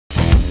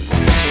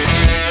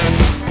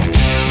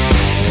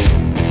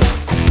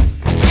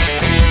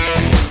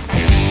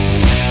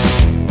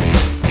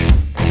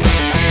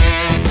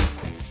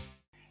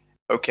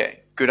Okay.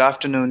 Good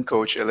afternoon,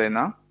 Coach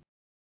Elena.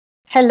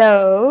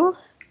 Hello.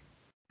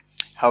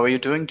 How are you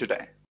doing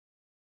today?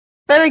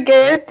 Very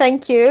good,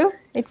 thank you.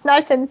 It's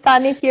nice and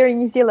sunny here in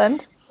New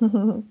Zealand.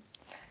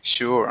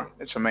 Sure,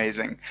 it's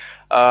amazing.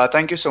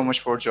 Thank you so much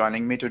for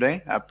joining me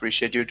today. I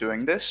appreciate you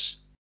doing this.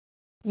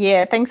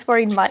 Yeah, thanks for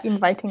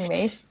inviting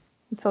me.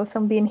 It's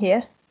awesome being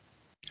here.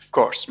 Of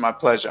course, my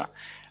pleasure.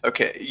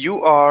 Okay,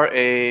 you are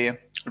a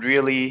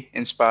really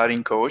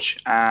inspiring coach,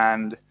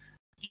 and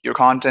your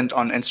content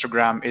on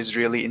Instagram is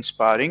really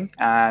inspiring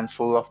and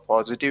full of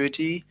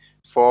positivity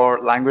for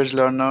language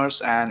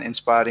learners and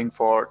inspiring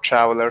for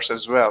travelers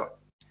as well.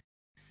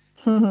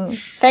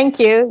 Thank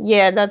you.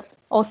 Yeah, that's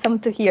awesome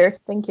to hear.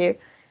 Thank you.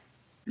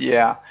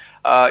 Yeah,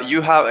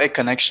 you have a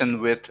connection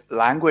with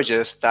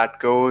languages that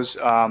goes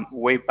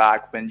way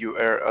back when you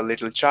were a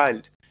little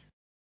child.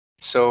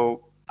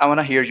 So I want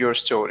to hear your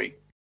story.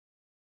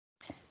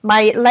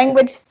 My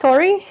language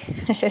story?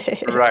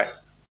 Right.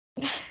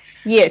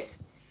 Yes.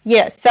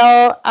 Yeah,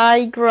 so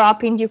I grew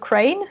up in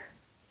Ukraine.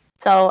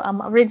 So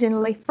I'm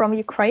originally from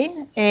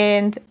Ukraine,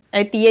 and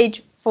at the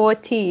age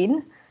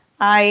 14,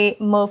 I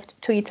moved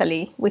to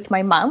Italy with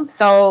my mom.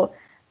 So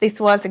this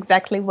was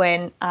exactly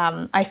when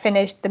I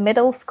finished the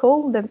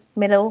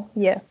middle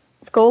year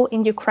school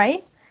in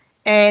Ukraine,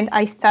 and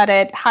I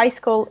started high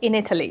school in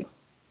Italy.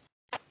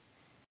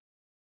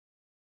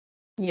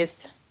 Yes.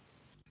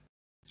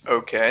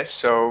 Okay.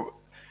 So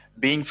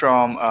being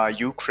from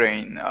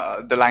Ukraine,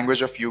 the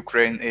language of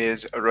Ukraine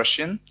is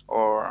Russian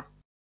or?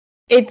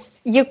 It's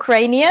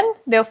Ukrainian.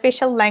 The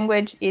official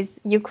language is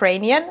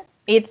Ukrainian.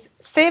 It's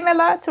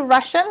similar to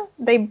Russian.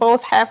 They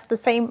both have the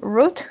same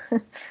root.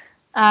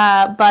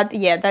 But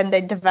yeah, then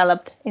they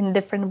developed in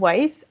different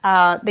ways.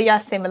 They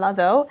are similar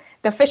though.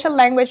 The official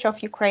language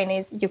of Ukraine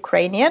is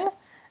Ukrainian.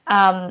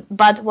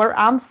 But where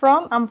I'm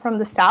from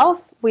the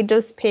south. We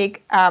do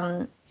speak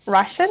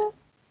Russian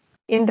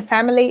in the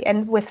family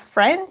and with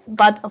friends.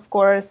 But of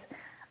course,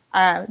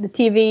 the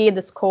TV,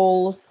 the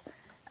schools,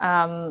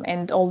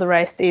 and all the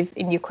rest is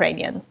in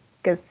Ukrainian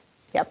because,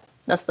 yep,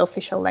 that's the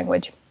official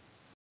language.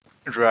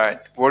 Right.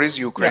 What is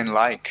Yep. Ukraine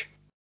like?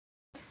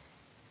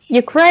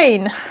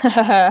 Ukraine.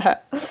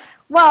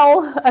 Well,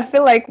 I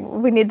feel like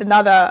we need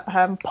another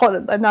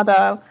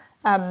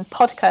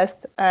podcast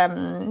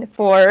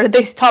for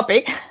this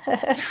topic.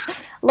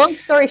 Long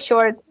story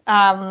short,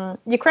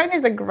 Ukraine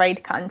is a great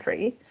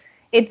country.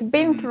 It's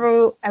been Mhm.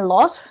 through a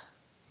lot,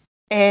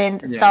 and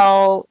Yeah.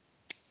 so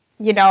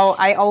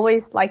I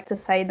always like to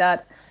say that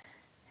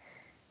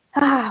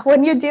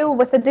when you deal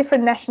with a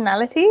different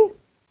nationality,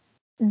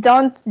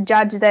 don't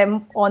judge them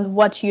on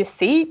what you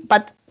see,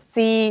 but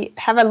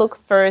have a look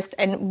first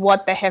and what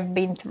they have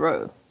been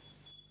through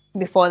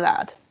before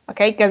that.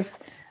 Okay, because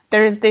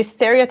there is this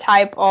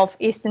stereotype of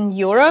Eastern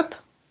Europe,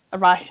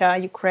 Russia,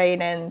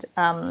 Ukraine, and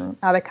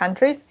other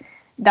countries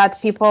that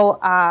people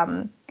are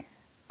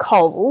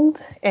cold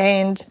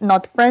and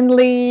not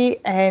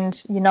friendly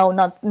and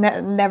not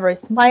never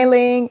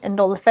smiling and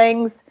all the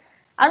things.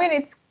 I mean,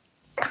 it's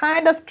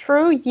kind of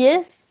true,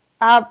 yes,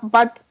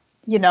 but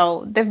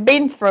they've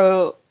been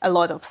through a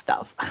lot of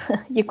stuff,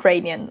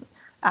 Ukrainian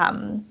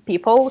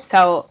people. So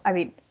I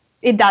mean,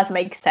 it does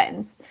make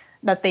sense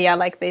that they are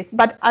like this.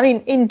 But I mean,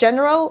 in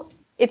general,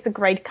 it's a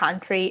great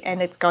country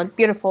and it's got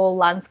beautiful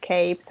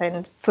landscapes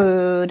and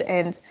food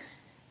and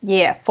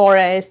yeah,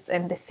 forests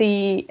and the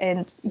sea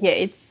and yeah,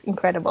 it's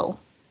incredible.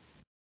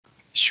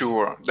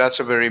 Sure. That's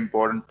a very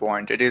important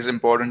point. It is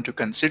important to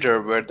consider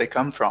where they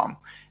come from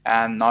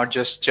and not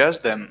just judge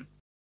them.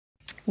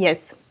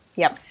 Yes.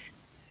 Yep.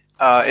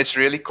 It's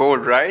really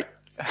cold, right?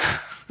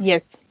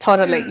 Yes,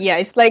 totally. Yeah,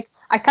 it's like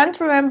I can't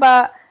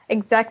remember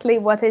exactly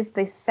what is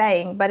this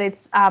saying, but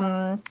it's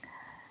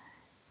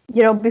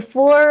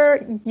before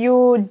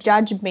you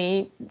judge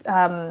me,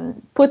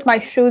 put my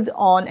shoes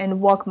on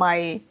and walk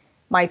my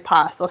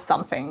path or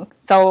something.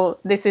 So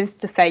this is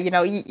to say,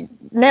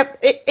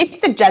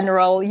 it's a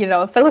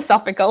general,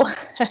 philosophical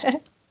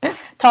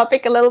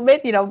topic a little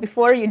bit.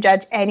 Before you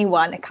judge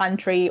anyone, a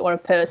country or a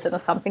person or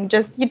something,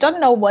 just you don't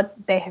know what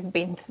they have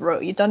been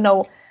through. You don't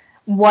know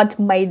what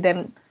made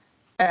them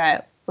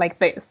like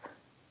this.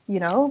 You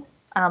know,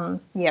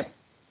 yeah.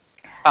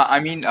 I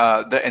mean,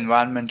 the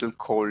environmental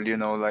cold,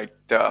 like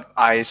the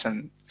ice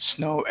and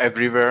snow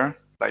everywhere,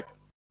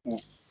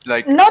 w-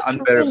 like Not really.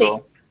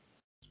 unbearable.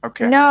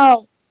 Okay.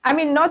 No, I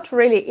mean not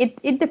really.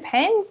 It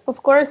depends.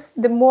 Of course,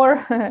 the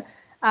more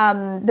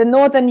the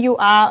northern you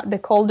are, the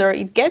colder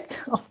it gets.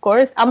 Of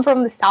course, I'm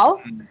from the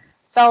south, Mm.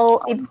 so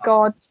Oh, it's no.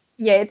 got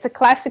yeah, it's a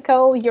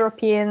classical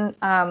European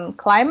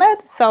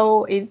climate.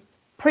 So it's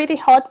pretty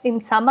hot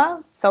in summer.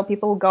 So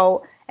people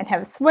go and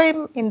have a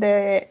swim in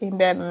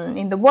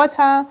the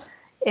water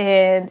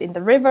and in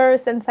the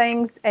rivers and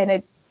things, and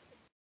it's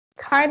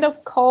kind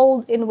of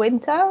cold in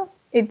winter.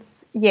 It's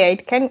yeah,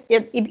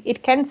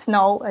 it can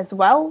snow as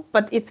well,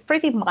 but it's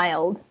pretty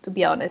mild to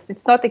be honest.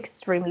 It's not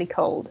extremely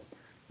cold,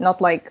 not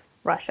like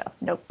Russia.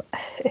 Nope.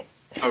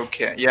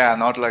 Okay. Yeah,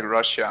 not like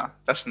Russia.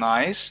 That's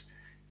nice.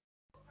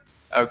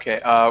 Okay.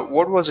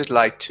 What was it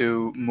like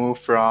to move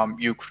from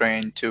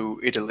Ukraine to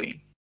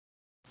Italy?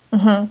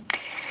 Mhm.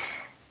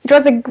 It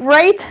was a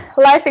great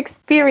life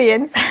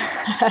experience.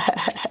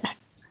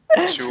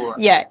 Sure.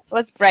 Yeah, it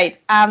was great.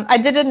 I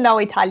didn't know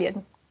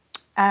Italian.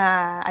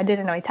 I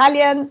didn't know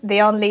Italian.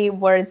 The only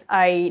words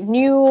I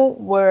knew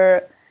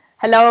were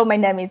 "Hello, my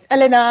name is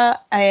Elena,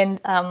 and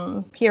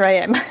here I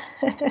am,"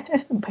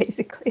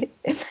 basically.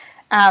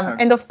 Okay.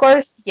 And of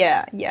course,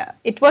 yeah,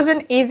 it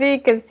wasn't easy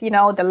because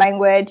the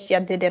language. I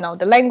didn't know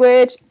the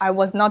language. I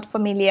was not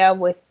familiar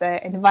with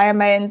the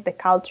environment, the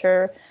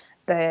culture,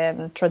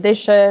 the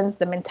traditions,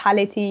 the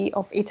mentality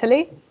of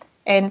Italy,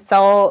 and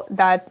so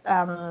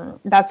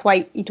that's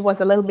why it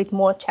was a little bit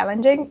more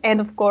challenging. And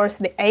of course,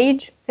 the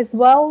age as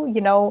well.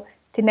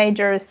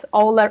 Teenagers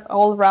all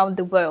around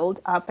the world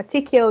are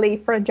particularly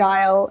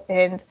fragile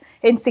and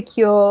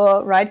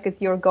insecure, right?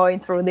 Because you're going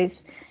through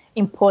this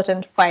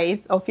important phase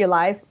of your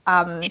life.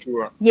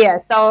 Sure. Yeah,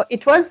 so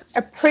it was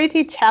a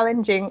pretty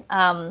challenging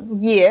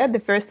year, the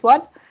first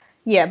one.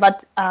 Yeah,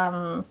 but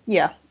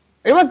yeah,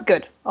 it was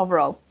good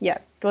overall. Yeah,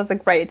 it was a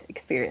great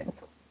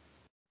experience.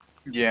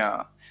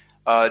 Yeah.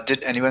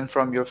 Did anyone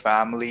from your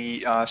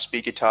family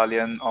speak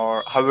Italian,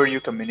 or how were you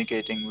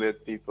communicating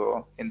with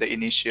people in the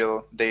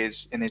initial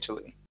days in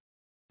Italy?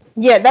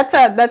 Yeah,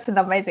 that's an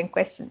amazing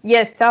question.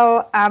 Yes,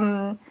 so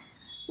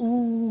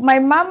my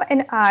mom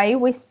and I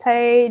we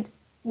stayed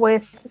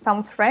with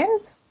some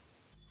friends,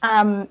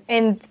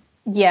 and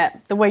yeah,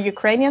 they were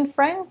Ukrainian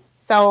friends,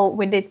 so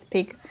we did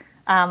speak.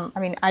 I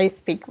mean, I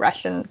speak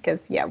Russian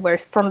because yeah, we're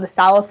from the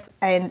south,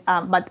 and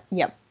but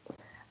yeah,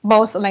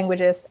 both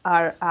languages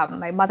are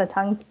my mother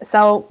tongue.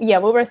 So yeah,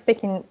 we were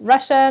speaking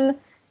Russian.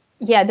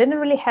 Yeah, didn't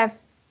really have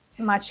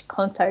much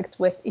contact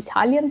with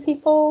Italian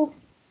people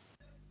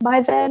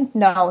by then.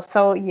 No,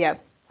 so yeah,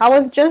 I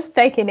was just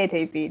taking it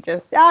easy.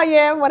 Just oh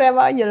yeah, whatever,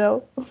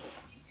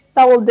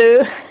 that will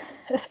do.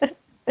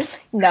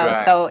 No,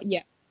 Right. so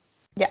yeah.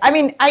 Yeah, I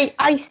mean,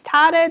 I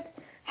started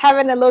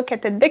having a look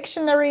at the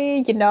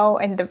dictionary,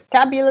 and the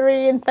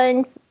vocabulary and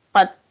things,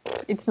 but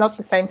it's not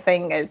the same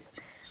thing as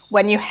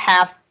when you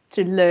have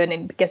to learn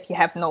it because you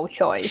have no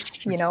choice.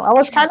 I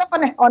was kind of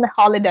on a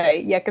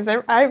holiday, yeah, because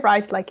I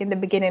arrived like in the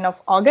beginning of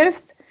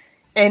August,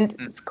 and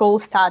Mm. school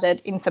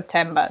started in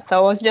September, so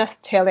I was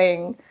just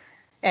chilling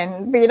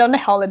and being on a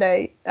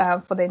holiday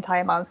for the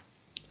entire month.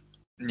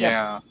 Yep.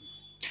 Yeah.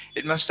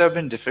 It must have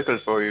been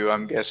difficult for you,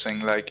 I'm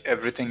guessing. Like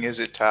everything is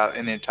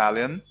in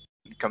Italian,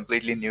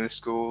 completely new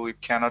school, you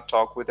cannot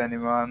talk with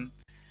anyone.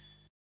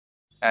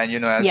 And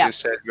as Yeah. you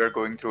said, we are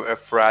going through a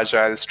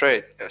fragile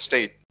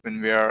state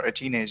when we are a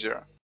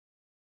teenager.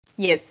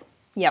 Yes.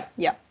 Yep.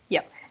 Yep.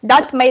 Yep.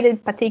 That made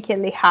it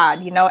particularly hard,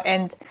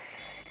 and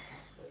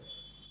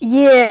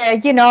yeah,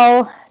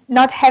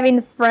 not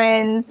having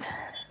friends,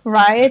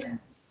 right? Mhm.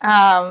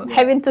 Yeah.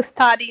 Having to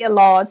study a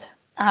lot,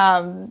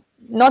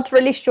 not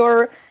really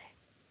sure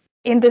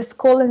in the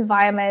school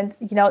environment,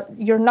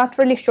 you're not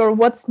really sure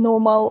what's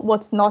normal,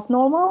 what's not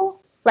normal.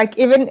 Like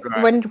even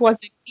Right. when it was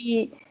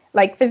the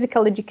like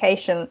physical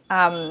education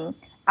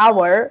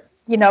hour,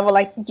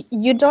 like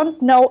you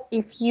don't know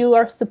if you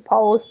are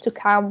supposed to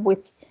come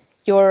with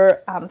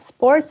your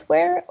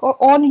sportswear or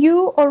on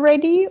you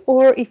already,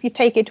 or if you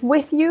take it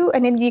with you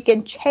and then you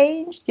can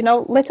change,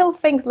 little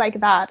things like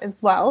that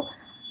as well.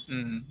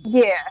 Mhm.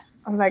 Yeah,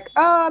 I was like,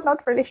 oh,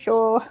 not really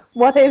sure.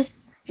 What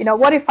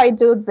if I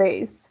do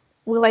this?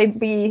 Will I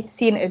be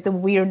seen as a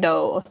weirdo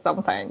or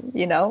something?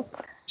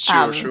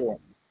 Sure, Um, sure.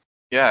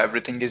 Yeah,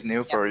 everything is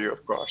new yeah, for you,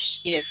 of course.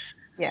 yes,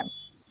 yeah,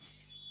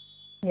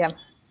 yeah,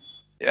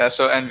 Yeah,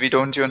 so and we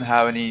don't even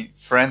have any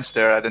friends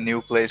there at a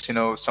new place,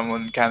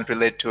 someone can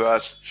relate to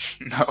us.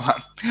 No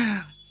one.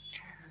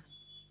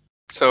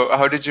 So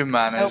how did you nope,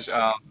 manage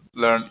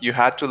learn you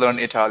had to learn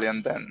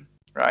Italian then,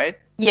 right?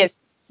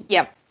 yes,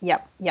 yep,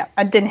 yep, yep.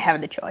 I didn't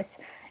have the choice.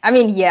 I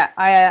mean, yeah,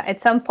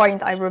 at some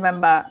point I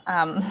remember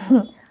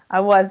I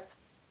was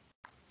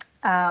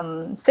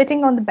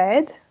sitting on the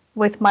bed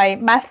with my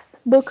maths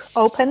book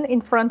open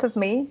in front of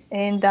me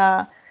and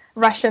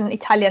Russian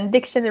Italian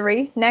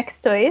dictionary next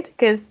to it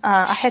because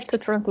I had to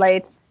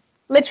translate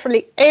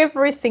literally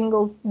every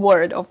single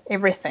word of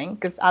everything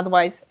because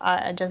otherwise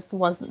I just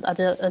wasn't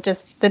I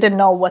just didn't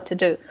know what to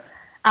do.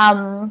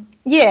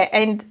 Yeah,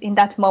 and in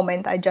that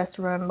moment I just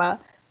remember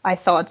I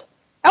thought,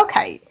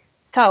 okay,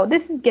 so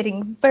this is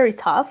getting very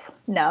tough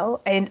now,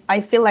 and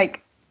I feel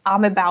like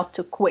I'm about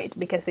to quit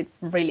because it's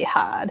really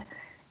hard.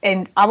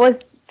 And I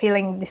was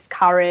feeling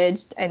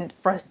discouraged and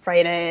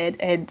frustrated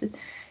and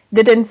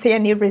didn't see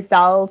any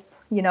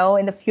results, in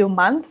a few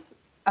months.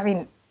 I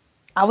mean,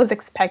 I was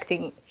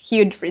expecting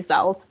huge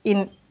results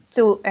in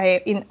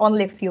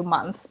only a few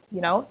months,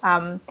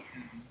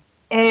 Mhm.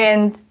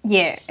 and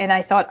yeah, and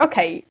I thought,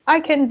 okay, I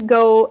can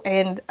go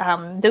and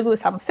do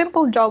some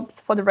simple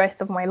jobs for the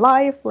rest of my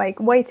life, like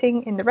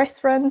waiting in the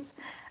restaurants,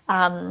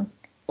 um,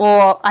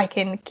 or I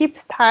can keep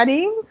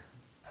studying,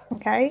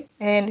 okay,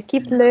 and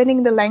keep Yeah.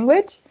 learning the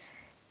language,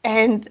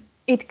 and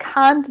it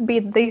can't be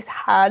this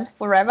hard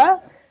forever.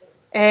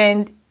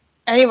 And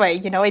anyway,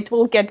 it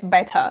will get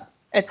better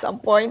at some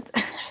point.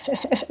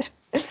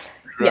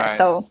 Yeah, Right.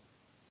 so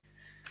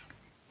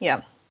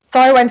yeah. So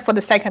I went for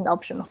the second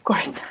option, of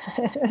course.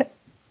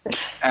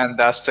 And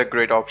that's a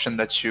great option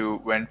that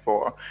you went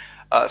for.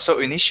 So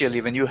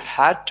initially, when you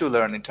had to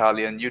learn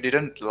Italian, you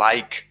didn't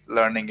like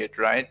learning it,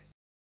 right?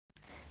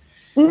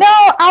 No,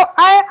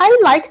 I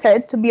liked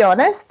it, to be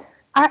honest.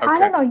 I Okay.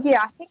 don't know.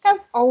 Yeah, I think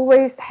I've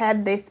always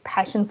had this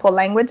passion for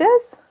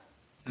languages,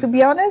 to be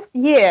Hmm. honest.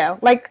 Yeah,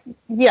 like,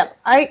 yeah,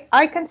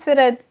 I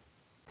considered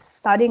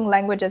studying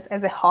languages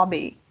as a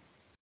hobby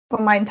for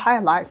my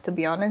entire life, to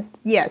be honest.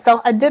 Yeah,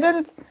 so I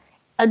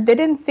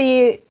didn't see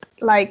it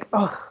like,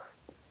 oh,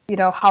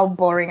 how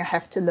boring I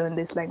have to learn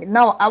this language.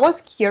 No, I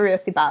was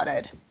curious about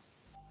it.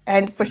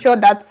 And for sure,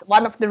 that's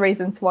one of the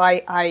reasons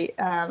why I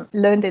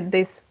learned it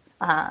this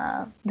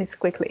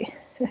quickly.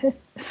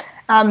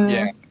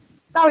 Yeah.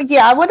 So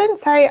yeah, I wouldn't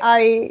say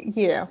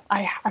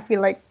I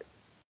feel like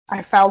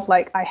I felt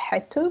like I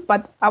had to,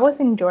 but I was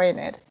enjoying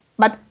it.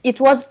 But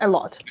it was a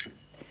lot,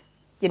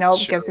 because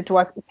Sure. it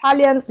was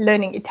Italian,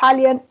 learning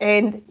Italian,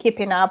 and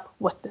keeping up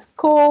with the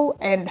school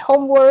and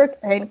homework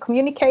and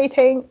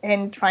communicating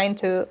and trying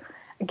to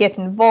get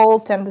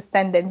involved to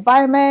understand the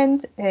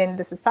environment and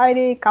the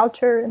society,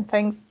 culture, and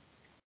things.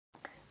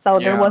 So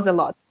there Yeah. was a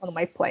lot on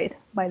my plate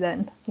by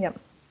then. Yeah.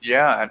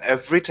 Yeah, and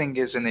everything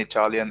is in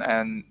Italian.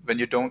 And when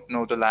you don't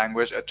know the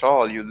language at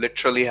all, you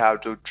literally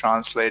have to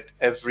translate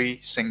every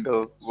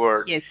single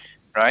word, Yes.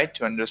 right,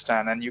 to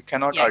understand. And you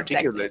cannot Yeah, exactly.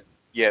 articulate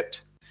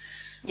yet.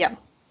 Yeah.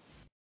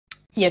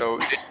 Yes. So,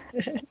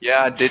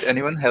 yeah, did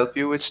anyone help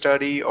you with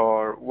study,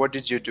 or what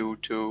did you do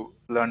to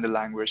learn the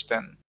language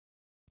then?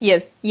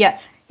 Yes. Yeah.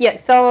 Yeah.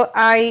 So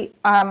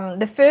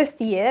that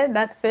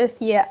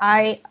first year,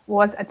 I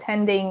was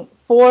attending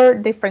 4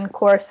 different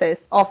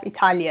courses of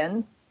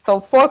Italian. So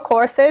 4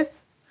 courses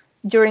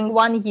during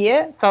 1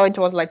 year. So it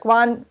was like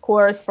one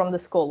course from the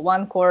school,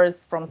 one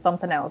course from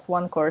something else,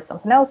 one course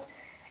something else.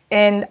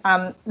 And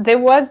there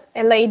was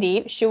a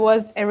lady. She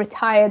was a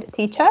retired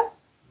teacher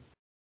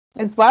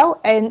as well,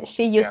 and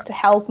she Yeah. used to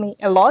help me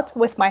a lot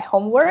with my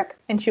homework,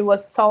 and she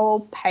was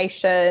so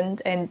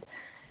patient, and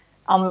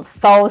I'm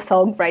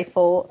so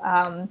grateful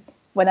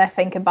when I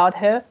think about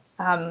her.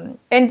 And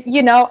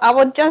I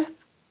would just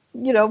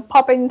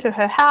pop into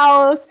her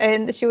house,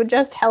 and she would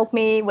just help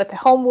me with the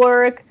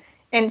homework,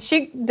 and she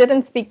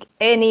didn't speak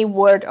any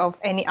word of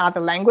any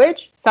other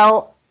language,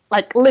 so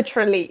like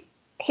literally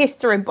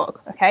history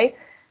book.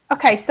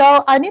 Okay,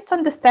 so I need to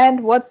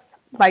understand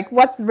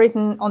what's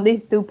written on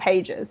these 2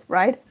 pages,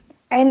 right?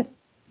 And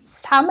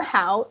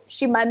somehow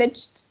she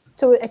managed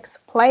to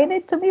explain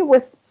it to me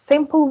with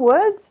simple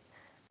words,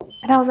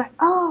 and I was like,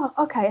 oh,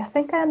 okay, I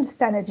think I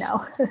understand it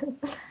now.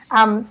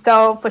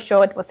 So for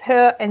sure it was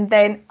her, and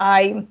then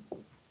I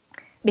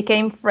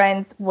became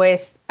friends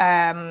with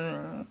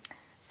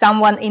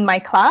someone in my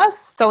class.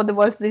 So there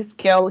was this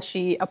girl,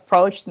 she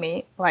approached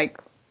me like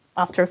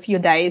after a few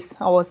days.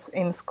 I was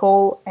in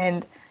school,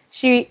 and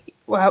she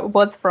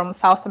was from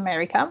South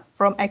America,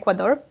 from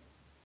Ecuador.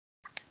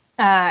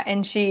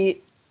 And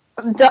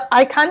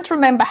I can't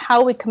remember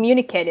how we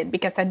communicated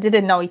because I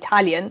didn't know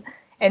Italian,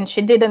 and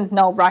she didn't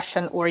know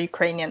Russian or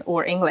Ukrainian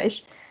or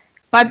English.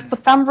 But for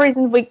Mhm. some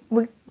reason,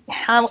 we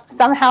have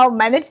somehow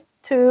managed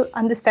to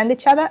understand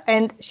each other,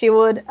 and she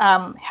would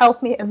help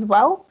me as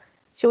well.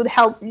 She would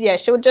help. Yeah,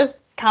 she would just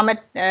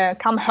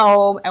come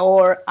home,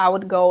 or I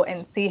would go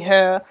and see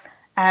her,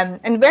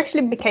 and we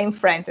actually became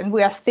friends, and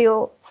we are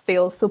still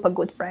super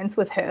good friends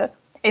with her.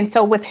 And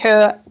so with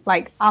her,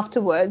 like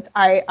afterwards,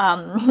 I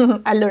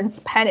I learned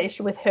Spanish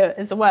with her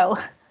as well.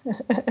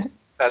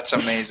 That's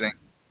amazing.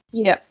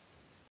 Yeah.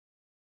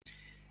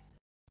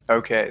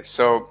 Okay,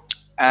 so,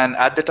 and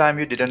at the time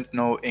you didn't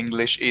know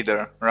English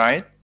either,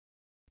 right?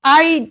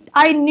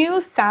 I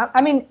knew some.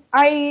 I mean,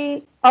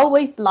 I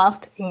always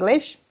loved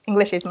English.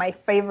 English is my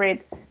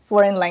favorite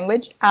foreign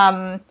language.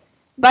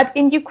 But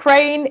in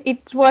Ukraine,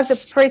 it was a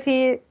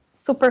pretty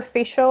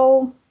superficial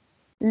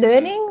Hmm.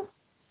 learning.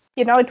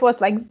 It was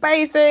like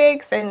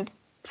basics and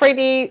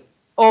pretty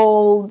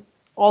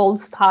old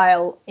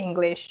style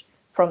English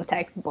from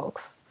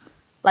textbooks.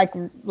 Like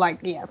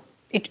yeah.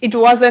 It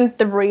wasn't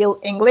the real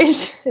English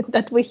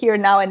that we hear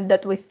now and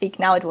that we speak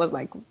now. It was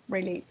like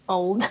really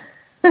old.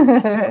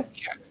 Okay.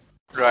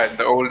 Right,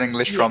 the old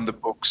English Yeah. from the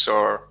books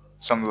or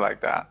something like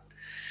that.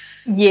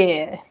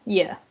 Yeah.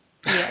 Yeah.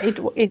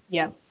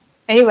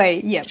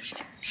 Anyway, yeah.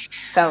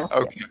 So yeah.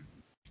 Okay.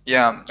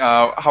 Yeah.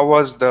 How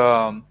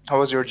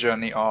was your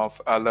journey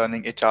of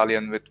learning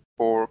Italian with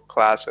 4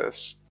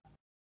 classes?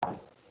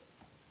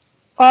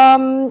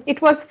 It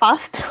was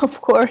fast, of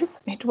course.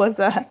 It was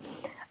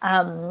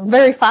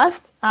very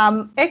fast.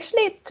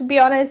 Actually, to be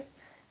honest,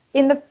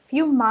 in a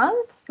few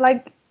months,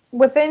 like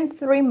within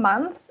 3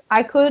 months,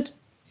 I could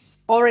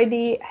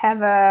already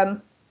have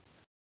a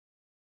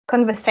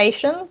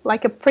conversation,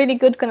 like a pretty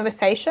good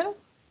conversation.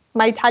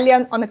 My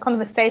Italian on a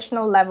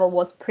conversational level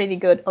was pretty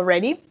good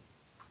already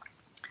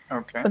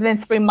Okay. within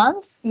 3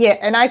 months. Yeah,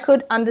 and I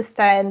could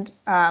understand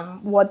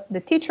what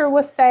the teacher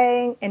was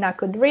saying, and I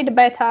could read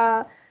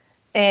better.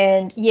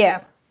 And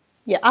yeah,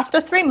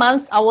 after 3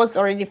 months, I was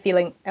already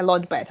feeling a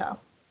lot better.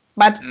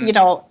 But Mm.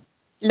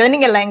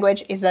 learning a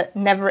language is a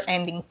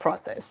never-ending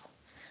process.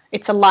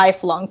 It's a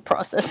lifelong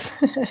process.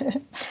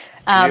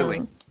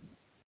 Really?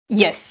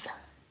 Yes.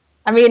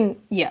 I mean,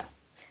 yeah.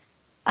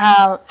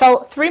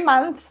 So 3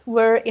 months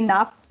were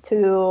enough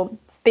to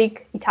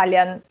speak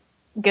Italian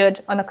good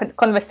on a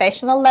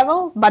conversational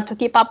level, but to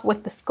keep up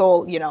with the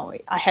school,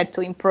 I had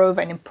to improve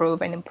and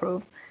improve and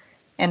improve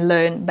and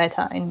learn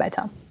better and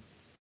better.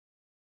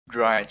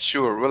 Right,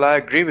 sure. Well, I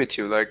agree with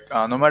you. Like,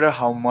 no matter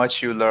how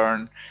much you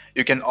learn,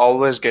 you can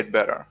always get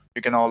better.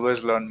 You can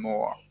always learn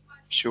more.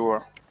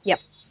 Sure. Yep.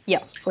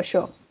 Yeah, for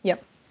sure.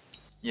 Yep.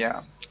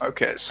 Yeah.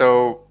 Okay.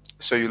 So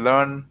you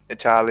learn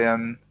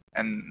Italian,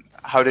 and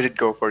how did it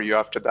go for you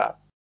after that?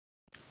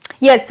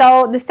 Yeah,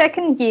 so the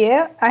second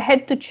year, I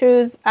had to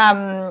choose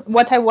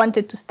what I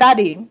wanted to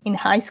study in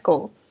high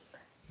school.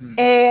 Hmm.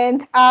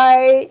 And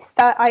I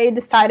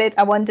decided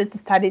I wanted to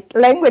study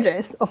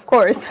languages, of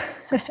course.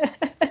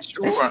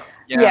 Sure.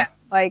 Yeah, Yeah.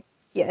 like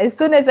yeah, as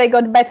soon as I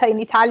got better in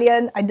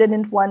Italian, I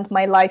didn't want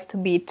my life to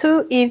be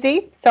too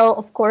easy. So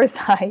of course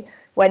I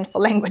went for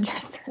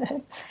languages.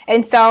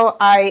 And so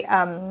I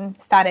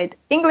studied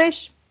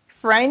English,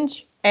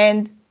 French,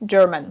 and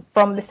German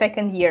from the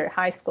second year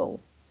high school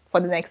for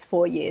the next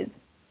 4 years.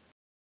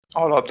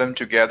 All of them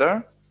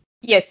together?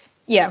 Yes,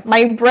 yeah.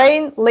 My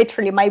brain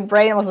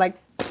was like,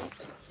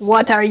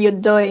 what are you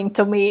doing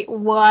to me?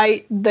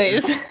 Why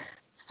this?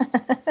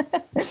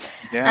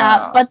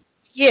 Yeah. But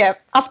yeah,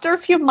 after a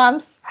few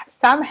months,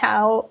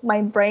 somehow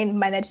my brain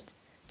managed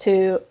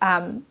to,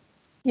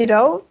 you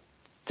know,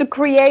 to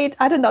create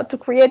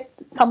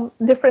some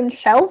different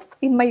shelves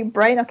in my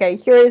brain. Okay,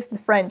 here is the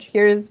French,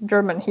 here's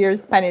German,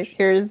 here's Spanish,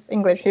 here's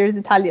English, here's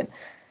Italian,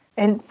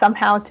 and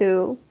somehow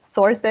to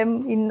sort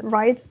them in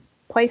right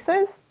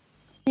places.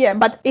 Yeah,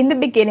 but in the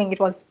beginning it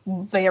was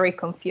very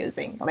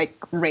confusing, like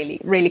really,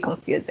 really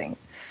confusing.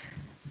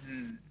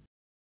 Hmm.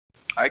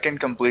 I can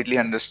completely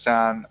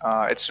understand.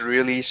 It's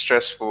really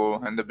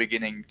stressful in the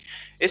beginning.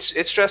 It's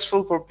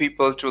stressful for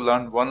people to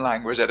learn one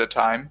language at a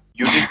time.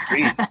 You did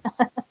three.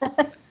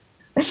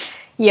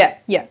 Yeah,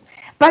 yeah.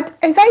 But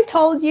as I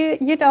told you,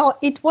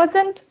 it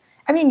wasn't.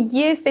 I mean,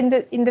 yes, in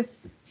the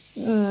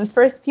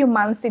first few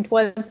months it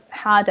was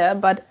harder,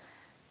 but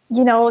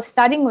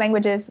studying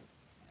languages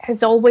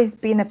has always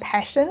been a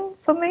passion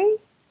for me.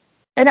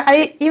 And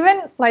I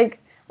even like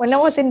when I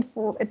was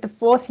at the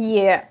fourth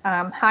year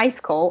high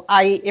school,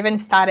 I even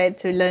started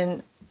to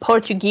learn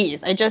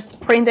Portuguese. I just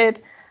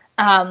printed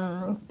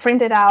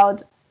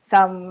out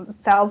some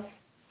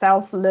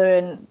self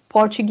learn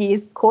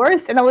Portuguese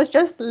course, and I was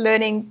just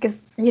learning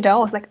because I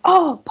was like,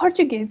 oh,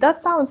 Portuguese,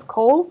 that sounds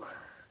cool,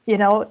 and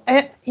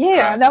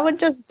yeah, Right. and I would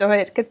just do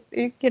it because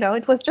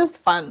it was just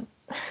fun.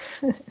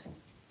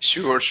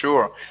 Sure,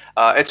 sure.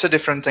 It's a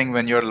different thing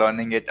when you're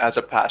learning it as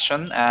a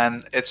passion,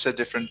 and it's a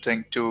different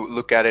thing to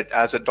look at it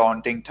as a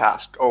daunting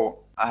task. Oh,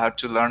 I have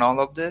to learn all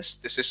of this.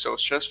 This is so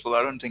stressful.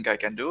 I don't think I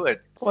can do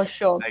it. For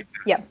sure. Like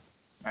Yeah, that,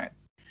 right?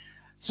 yeah.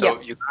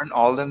 So you learn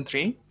all them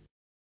three?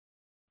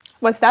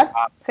 What's that?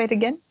 Uh, Say it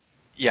again.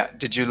 yeah.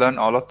 Did you learn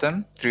all of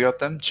them? Three of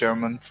them?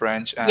 German,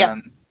 French, Yeah,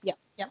 and yeah,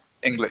 yeah.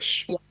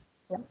 English. Yeah,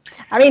 yeah.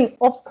 I mean,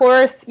 of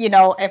course,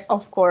 if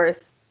of course,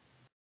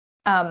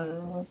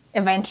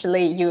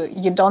 eventually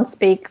you don't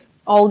speak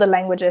all the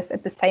languages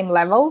at the same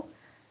level,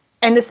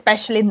 and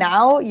especially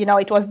now,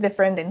 it was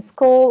different in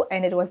school,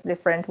 and it was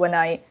different when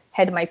I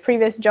had my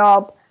previous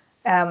job,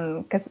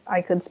 because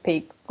I could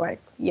speak like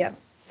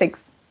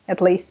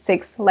at least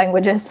six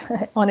languages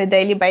on a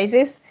daily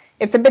basis.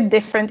 It's a bit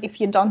different if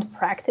you don't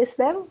practice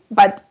them,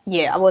 but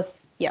yeah,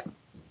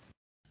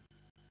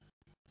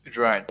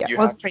 Right. yeah, it You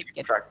was have to pretty keep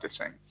good.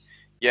 practicing.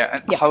 Yeah.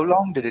 And Yeah. how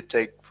long did it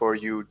take for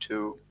you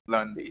to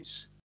learn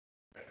these?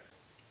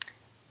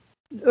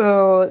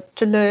 To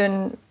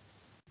learn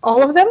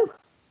all of them.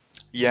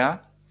 Yeah.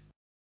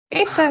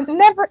 It's a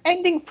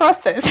never-ending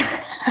process.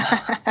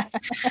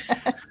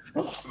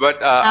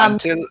 But um,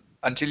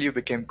 until you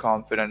became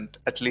confident,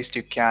 at least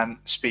you can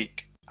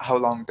speak. How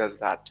long does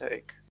that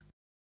take?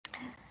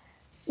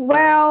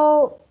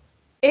 well,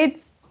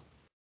 it's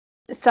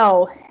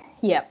so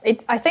yeah.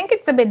 I think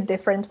it's a bit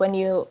different when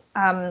you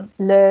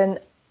learn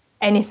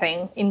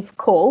anything in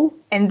school,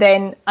 and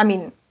then I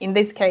mean, in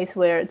this case,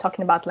 we're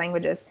talking about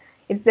languages.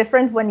 It's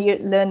different when you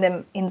learn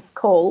them in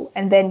school,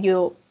 and then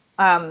you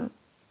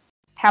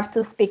have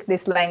to speak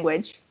this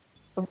language,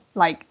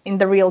 like in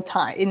the real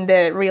time, in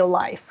the real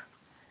life.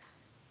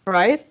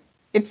 Right?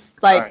 It's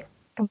like Right.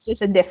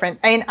 completely different.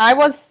 And I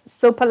was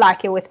super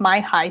lucky with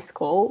my high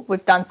school.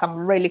 We've done some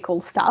really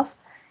cool stuff.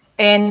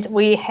 And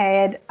we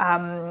had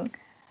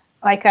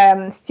like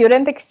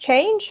student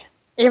exchange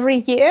every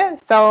year.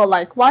 So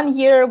like one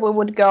year we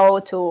would go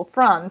to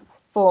France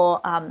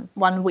for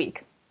 1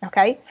 week.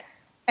 Okay.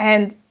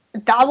 And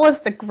that was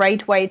the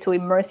great way to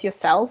immerse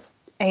yourself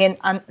and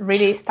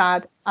really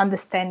start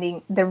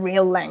understanding the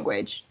real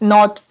language,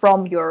 not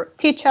from your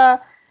teacher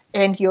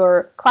and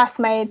your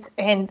classmates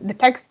and the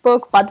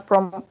textbook, but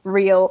from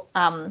real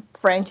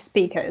French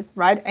speakers,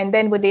 right? And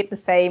then we did the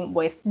same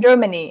with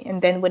Germany,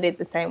 and then we did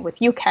the same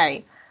with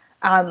UK.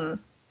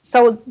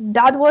 So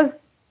that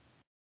was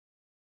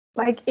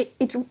like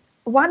it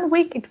 1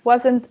 week, it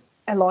wasn't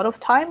a lot of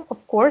time,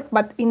 of course,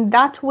 but in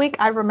that week,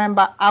 I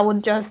remember I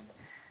would just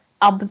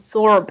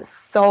absorb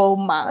so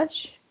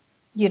much,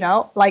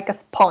 like a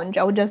sponge.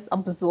 I would just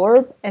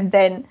absorb, and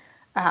then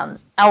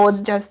I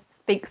would just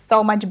speak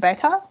so much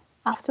better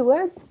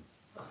afterwards.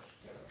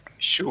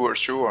 Sure,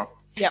 sure.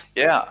 Yeah.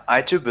 Yeah,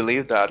 I do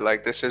believe that.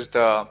 Like,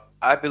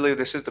 I believe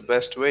this is the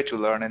best way to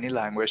learn any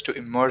language, to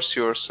immerse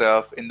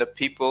yourself in the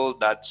people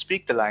that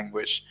speak the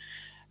language.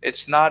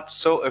 It's not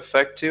so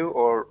effective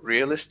or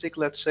realistic,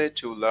 let's say,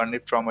 to learn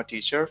it from a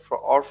teacher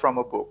or from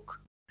a book.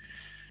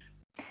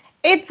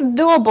 It's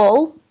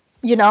doable,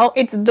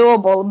 it's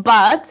doable,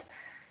 but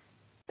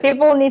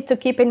people need to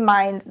keep in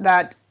mind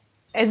that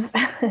as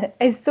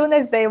as soon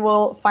as they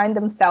will find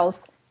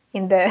themselves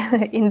in the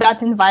in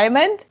that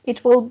environment,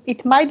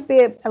 it might be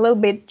a little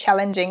bit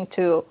challenging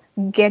to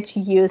get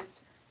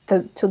used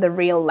to the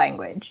real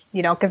language,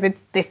 because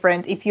it's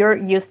different if you're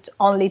used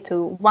only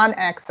to one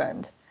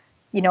accent,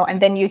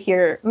 and then you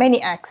hear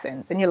many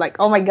accents and you're like,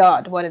 oh my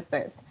god, what is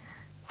this?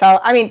 So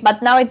I mean,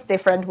 but now it's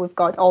different. We've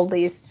got all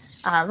these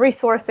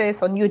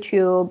resources on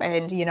YouTube,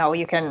 and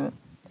you can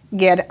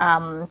get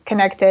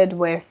connected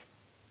with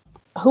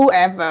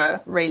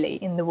whoever really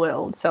in the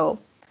world. So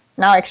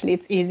now actually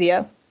it's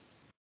easier.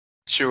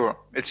 Sure,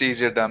 it's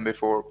easier than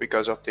before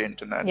because of the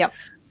internet. Yep.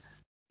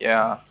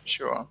 Yeah,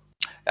 sure.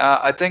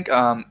 I think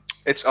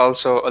it's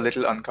also a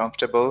little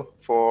uncomfortable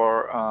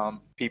for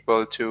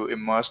people to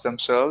immerse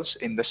themselves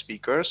in the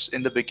speakers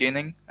in the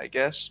beginning, I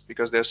guess,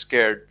 because they're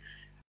scared.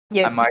 I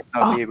Yes. might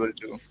not Oh, be able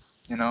to,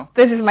 you know?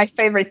 this is my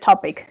favorite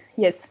topic.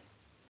 Yes.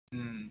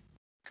 Hmm.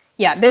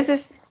 Yeah, this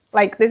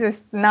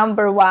is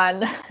number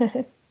one,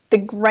 the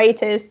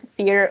greatest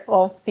fear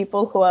of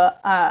people who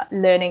are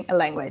learning a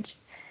language,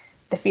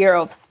 the fear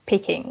of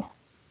speaking.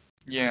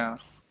 Yeah,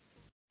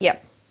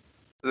 Yep.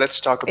 let's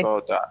talk It,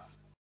 about that.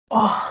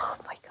 oh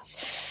my god.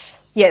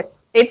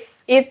 Yes,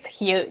 it's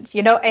huge,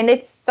 and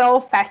it's so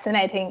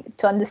fascinating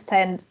to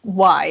understand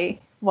why.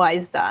 Why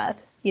is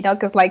that?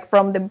 Because like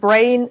from the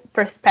brain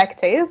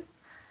perspective,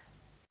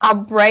 our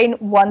brain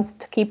wants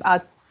to keep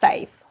us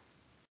safe.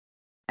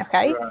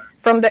 Okay, Right.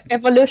 from the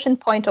evolution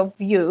point of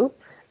view,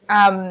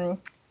 um,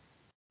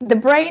 the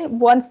brain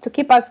wants to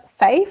keep us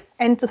safe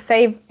and to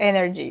save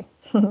energy.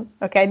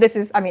 Okay, but this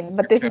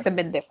Okay. is a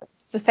bit different.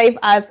 To save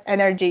us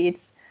energy,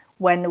 it's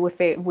when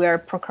we're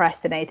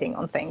procrastinating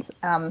on things.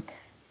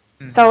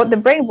 So Hmm. the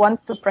brain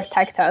wants to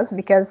protect us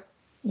because,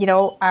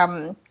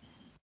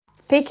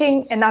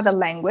 speaking another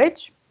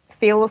language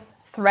feels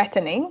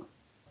threatening.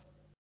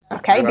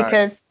 Okay, Right.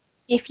 because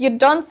if you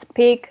don't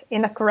speak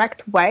in a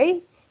correct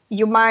way,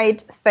 you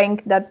might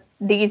think that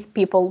these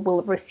people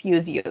will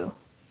refuse you.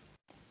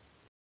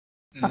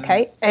 Hmm.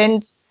 Okay,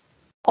 and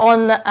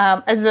on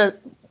as a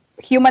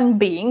human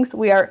beings,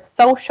 we are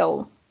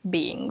social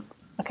beings.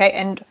 Okay,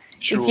 and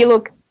if you Sure.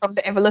 look from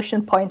the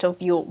evolution point of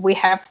view, we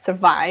have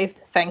survived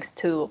thanks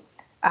to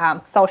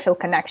social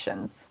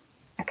connections.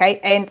 Okay,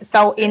 and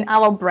so Okay. in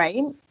our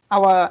brain,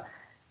 our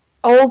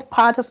old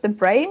part of the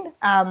brain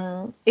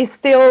is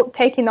still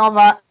taking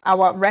over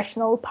our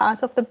rational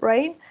part of the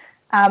brain,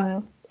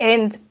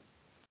 and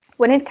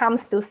when it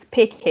comes to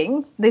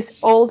speaking, this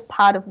old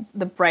part of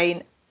the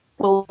brain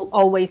will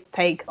always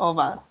take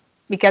over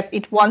because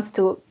it wants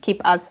to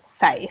keep us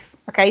safe.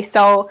 Okay,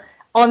 so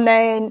on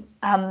an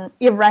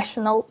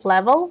irrational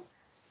level,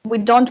 we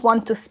don't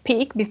want to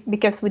speak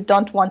because we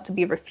don't want to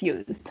be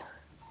refused.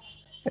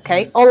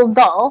 Okay, Hmm.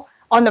 although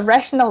on a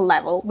rational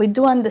level, we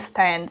do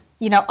understand,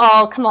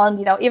 oh, come on,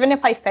 even if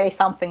I say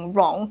something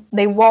wrong,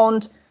 they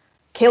won't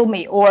kill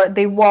me, or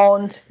they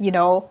won't,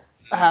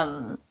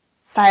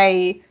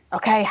 say,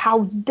 okay, how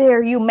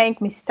dare you make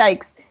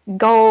mistakes?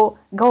 Go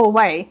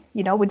away.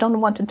 We don't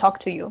want to talk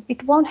to you.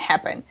 It won't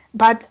happen.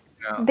 But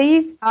Yeah.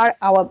 these are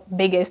our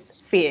biggest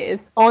fears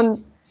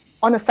on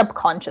a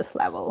subconscious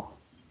level,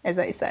 as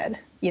I said.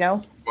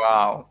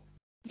 Wow.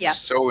 Yeah,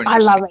 So I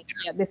interesting. love it.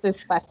 Yeah, this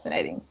is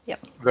fascinating. Yeah.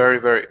 Very,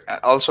 very,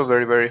 also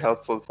very, very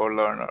helpful for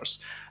learners.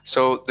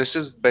 So this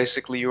is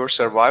basically your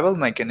survival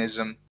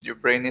mechanism. Your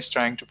brain is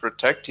trying to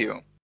protect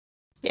you.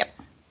 Yep.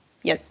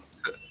 Yes.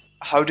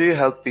 How do you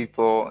help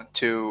people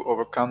to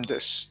overcome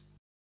this?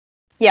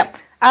 Yep.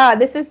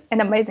 This is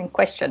an amazing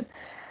question.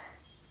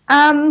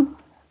 Um,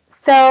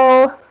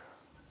 so,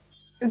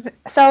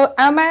 so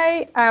am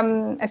I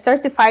a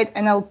certified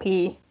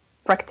NLP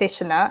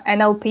practitioner?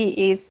 NLP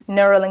is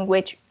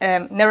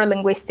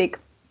neurolinguistic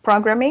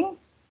programming.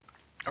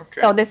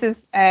 Okay. So this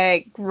is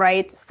a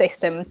great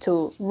system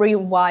to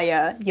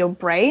rewire your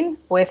brain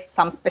with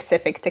some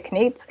specific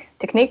techniques.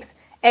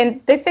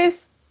 And this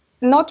is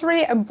not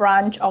really a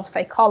branch of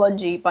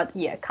psychology, but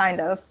yeah, kind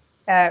of.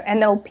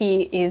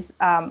 NLP is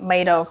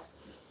made of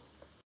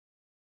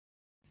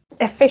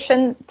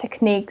efficient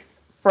techniques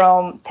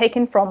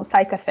taken from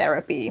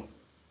psychotherapy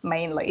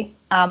mainly.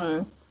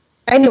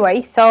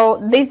 Anyway, so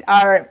these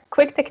are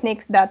quick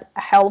techniques that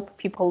help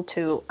people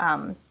to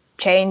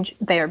change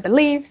their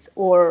beliefs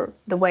or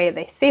the way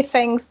they see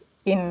things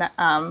in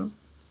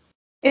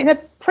a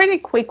pretty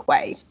quick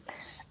way.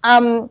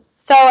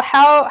 So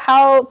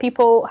how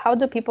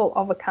do people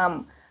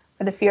overcome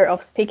the fear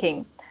of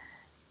speaking?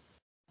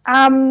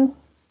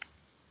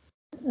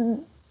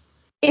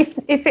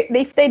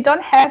 If they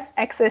don't have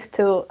access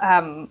to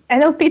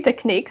NLP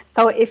techniques,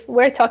 so if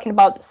we're talking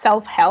about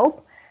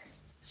self-help,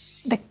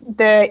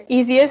 the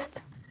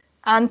easiest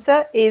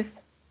answer is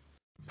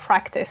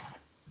practice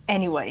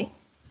anyway.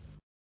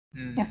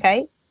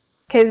 Okay,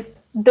 because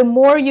the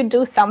more you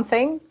do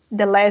something,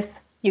 the less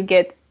you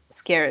get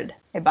scared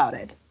about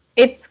it.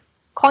 It's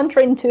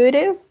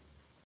counterintuitive,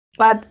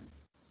 but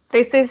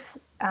this is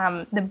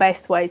the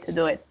best way to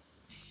do it.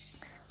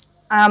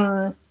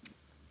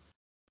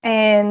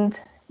 And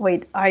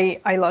wait,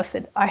 I lost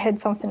it. I had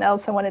something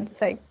else I wanted to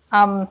say.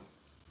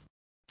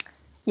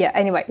 Yeah,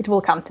 anyway, it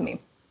will come to me.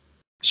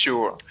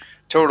 Sure,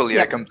 totally.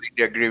 I Yep.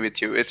 completely agree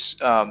with you. It's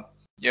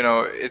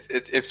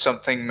if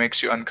something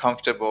makes you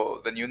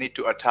uncomfortable, then you need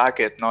to attack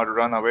it, not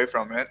run away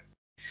from it.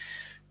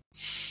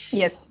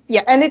 Yes.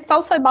 Yeah, and it's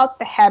also about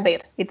the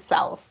habit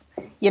itself.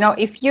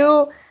 If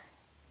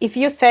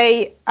you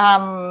say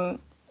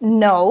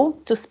no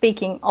to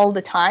speaking all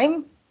the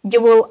time,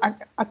 you will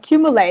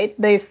accumulate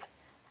this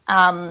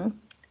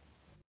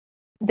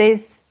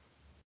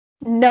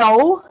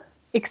no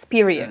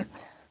experience.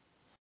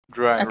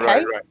 Right, right,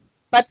 Okay. right.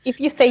 But if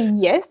you say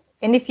yes,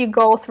 and if you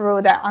go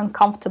through the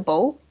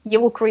uncomfortable, you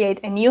will create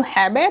a new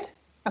habit.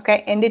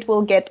 Okay. And it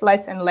will get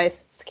less and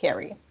less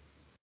scary.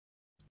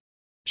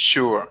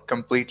 Sure,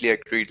 completely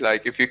agreed.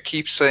 Like if you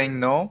keep saying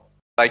no,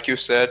 like you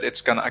said,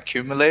 it's gonna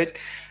accumulate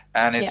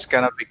and Yeah. it's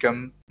gonna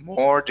become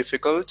more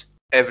difficult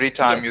every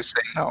time Yes. you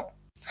say no.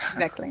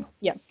 Exactly.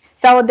 Yeah.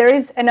 So there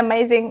is an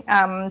amazing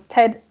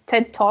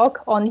TED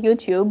talk on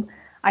YouTube.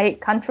 I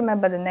can't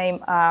remember the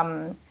name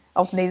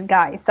of this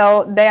guy.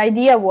 So the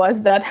idea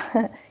was that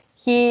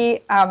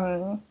he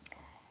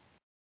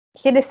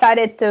he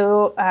decided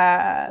to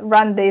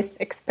run this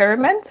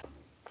experiment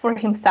for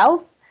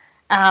himself.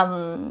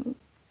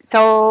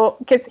 So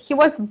because he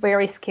was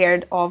very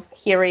scared of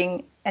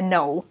hearing a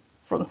no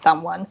from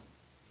someone.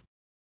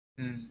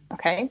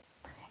 Okay.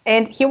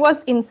 And he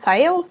was in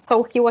sales,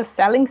 so he was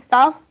selling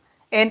stuff,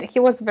 and he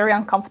was very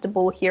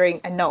uncomfortable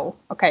hearing a no,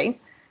 okay,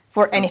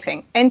 for Okay.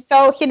 anything. And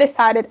so he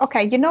decided,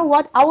 okay, you know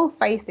what? I will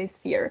face this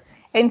fear.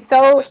 And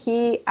so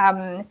he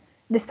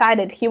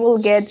decided he will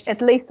get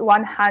at least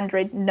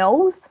 100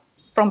 no's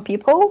from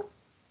people,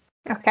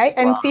 okay,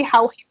 and see Wow.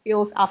 how he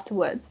feels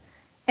afterwards.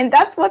 And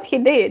that's what he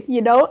did,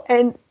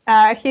 and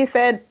he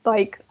said,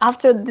 like,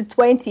 after the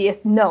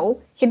 20th no,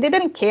 he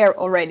didn't care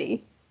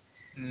already.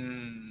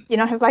 Mm,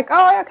 He's like,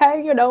 oh,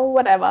 okay,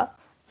 whatever.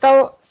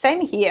 So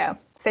same here,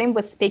 same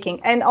with speaking.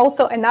 And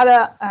also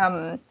another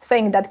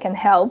thing that can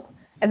help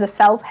as a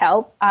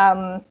self-help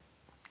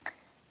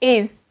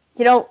is,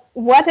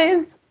 what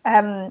is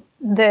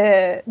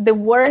the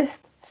worst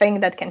thing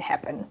that can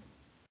happen?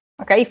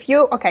 Okay, if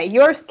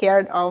you're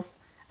scared of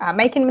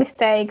making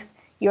mistakes,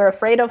 you're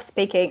afraid of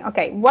speaking.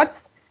 Okay, what's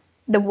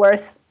the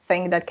worst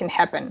thing that can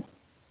happen?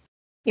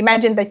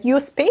 Imagine that you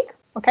speak.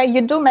 Okay,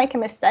 you do make a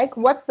mistake.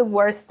 What's the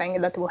worst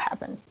thing that will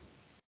happen?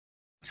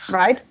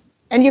 Right?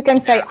 And you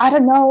can say, yeah. I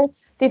don't know,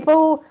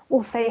 people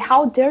will say,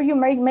 how dare you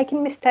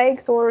making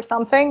mistakes or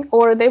something,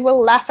 or they will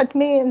laugh at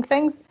me and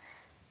things.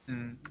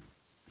 Mm,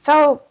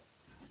 So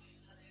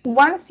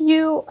once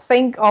you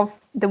think of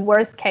the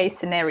worst case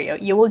scenario,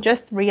 you will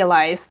just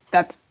realize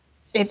that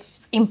it's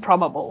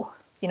improbable.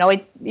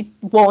 It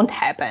won't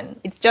happen.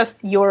 It's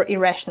just your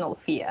irrational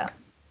fear.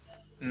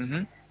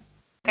 mm-hmm.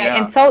 Okay, Yeah.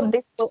 and so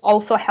this will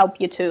also help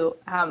you to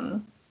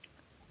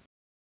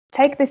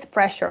take this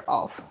pressure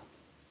off.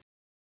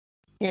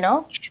 You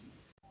know?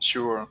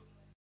 Sure.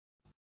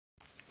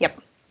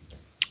 Yep.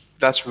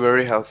 That's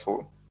very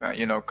helpful.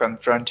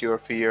 Confront your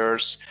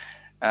fears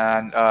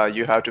and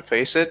you have to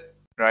face it,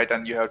 right?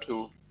 And you have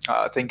to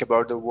think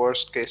about the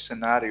worst case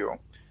scenario.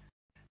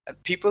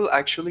 And people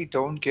actually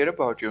don't care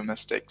about your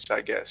mistakes,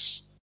 I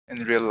guess,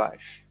 in real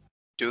life.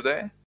 Do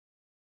they?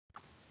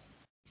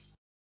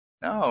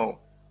 No.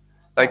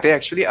 Like they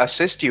actually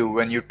assist you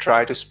when you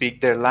try to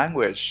speak their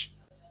language.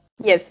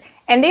 Yes,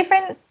 and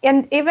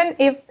even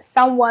if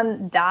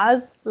someone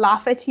does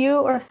laugh at you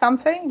or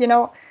something,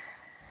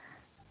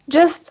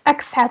 just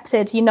accept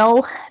it.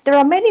 There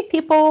are many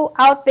people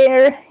out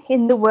there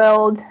in the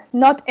world.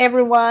 Not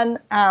everyone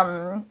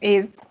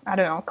is, I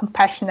don't know,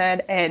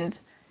 compassionate and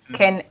Mhm.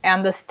 can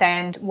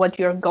understand what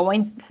you're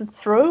going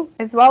through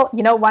as well.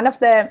 One of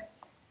the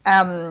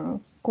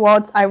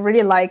quotes I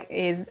really like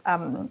is,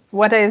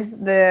 "What is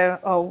the?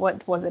 Oh,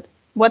 what was it?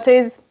 What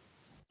is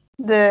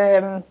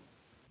the?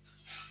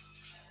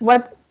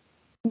 What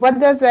what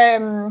does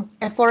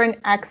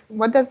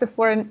what does the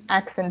foreign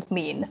accent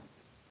mean?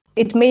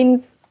 It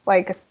means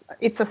like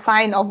it's a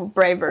sign of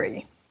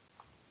bravery.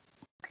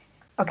 Okay.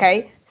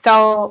 Okay,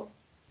 so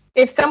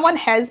if someone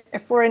has a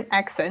foreign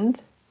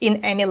accent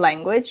in any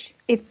language,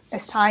 it's a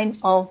sign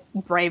of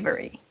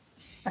bravery.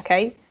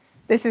 Okay,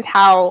 this is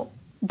how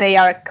they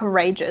are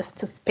courageous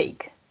to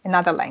speak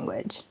another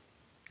language.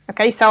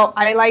 Okay, so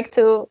I like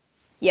to,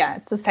 yeah,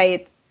 to say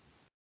it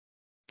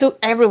to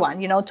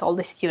everyone, to all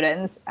the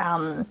students.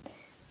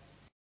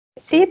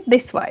 see it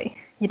this way.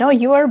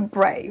 You are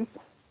brave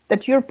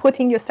that you're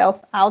putting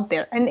yourself out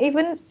there. And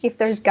even if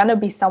there's going to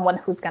be someone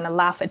who's going to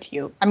laugh at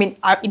you, I mean,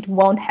 it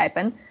won't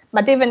happen.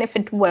 But even if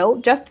it will,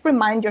 just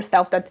remind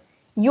yourself that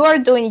you are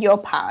doing your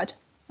part.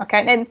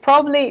 Okay. And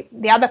probably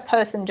the other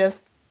person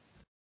just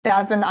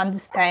doesn't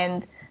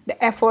understand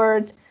the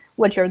effort,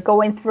 what you're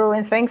going through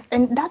and things.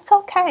 And that's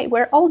okay.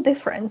 We're all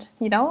different.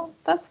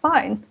 That's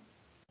fine.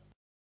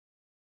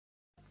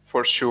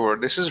 For sure.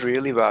 This is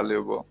really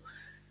valuable.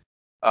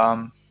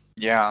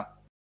 Yeah,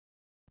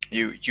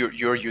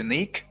 you're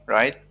unique,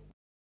 right?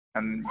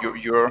 And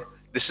you're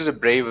this is a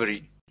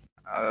bravery.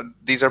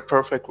 These are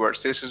perfect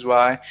words. This is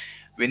why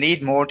we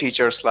need more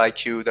teachers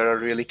like you that are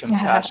really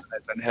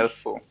compassionate and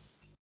helpful.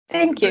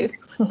 Thank Then- you.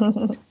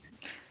 Yes.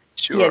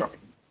 Sure.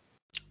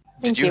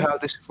 Did Thank you you. have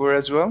this fear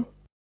as well?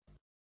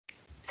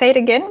 Say it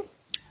again.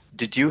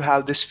 Did you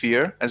have this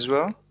fear as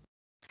well?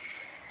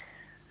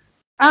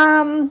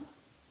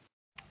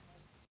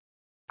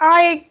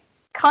 I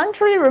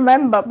can't really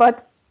remember,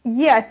 but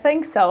yeah, I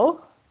think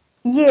so.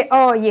 Yeah.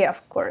 Oh, yeah.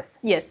 Of course.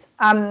 Yes.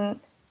 I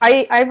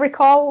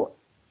recall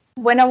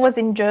when I was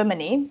in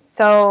Germany.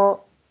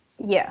 So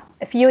yeah,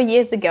 a few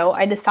years ago,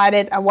 I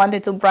decided I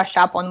wanted to brush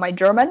up on my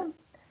German.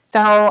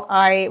 So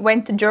I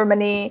went to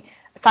Germany,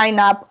 signed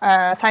up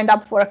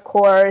for a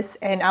course,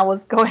 and I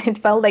was going. It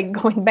felt like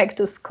going back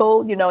to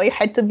school. You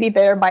had to be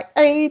there by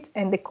 8,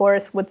 and the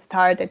course would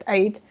start at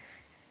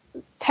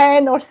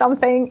 8:10 or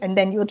something, and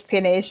then you would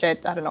finish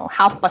at, I don't know,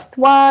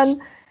 1:30.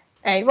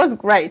 And it was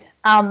great.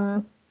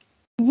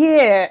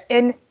 Yeah,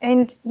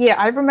 and yeah,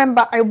 I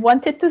remember I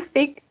wanted to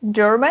speak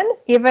German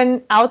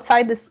even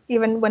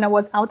when I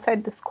was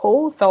outside the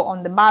school, so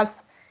on the bus,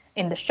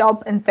 in the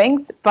shop and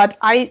things, but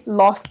I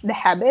lost the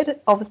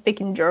habit of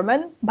speaking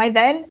German by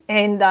then.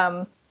 And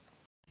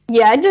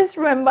yeah, I just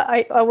remember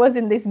I was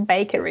in this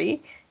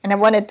bakery and I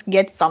wanted to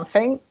get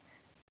something,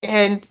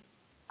 and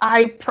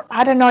I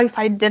don't know if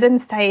I didn't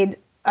say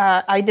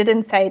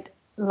it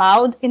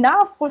loud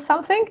enough or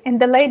something, and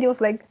the lady was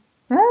like,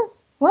 huh?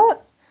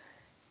 What?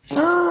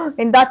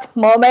 In that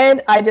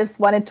moment, I just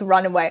wanted to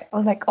run away. I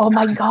was like, oh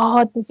my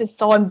God, this is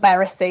so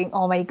embarrassing.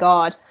 Oh my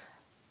God.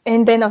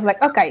 And then I was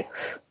like, okay,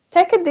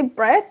 take a deep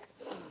breath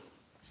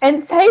and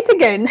say it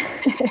again.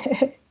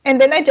 And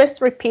then I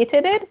just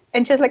repeated it.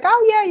 And she's like,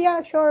 oh,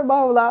 yeah, sure,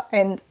 blah, blah.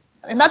 And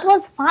that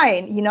was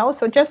fine.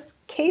 So just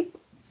keep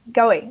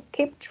going,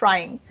 keep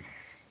trying.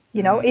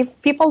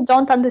 If people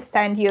don't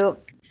understand you,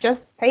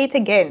 just say it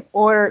again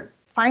or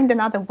find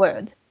another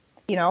word,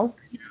 you know?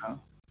 Yeah.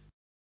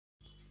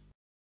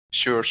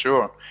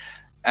 Sure.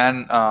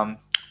 And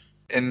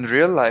in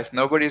real life,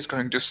 nobody's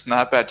going to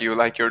snap at you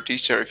like your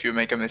teacher if you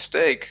make a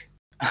mistake.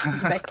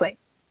 Exactly.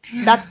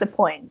 That's the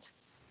point.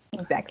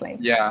 Exactly.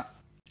 Yeah.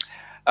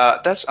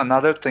 That's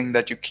another thing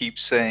that you keep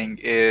saying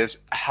is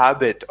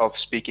habit of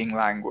speaking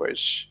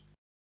language.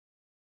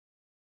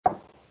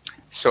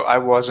 So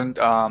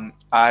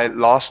I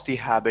lost the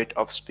habit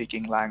of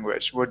speaking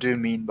language. What do you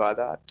mean by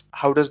that?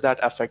 How does that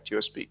affect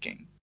your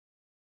speaking?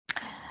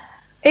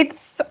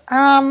 It's,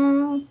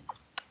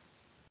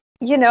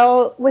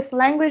 with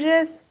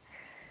languages,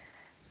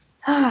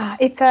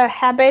 it's a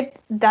habit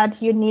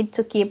that you need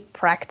to keep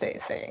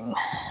practicing.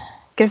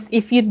 Because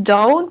if you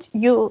don't,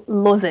 you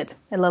lose it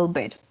a little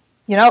bit.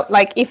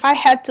 Like if I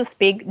had to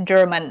speak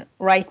German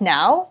right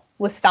now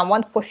with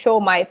someone, for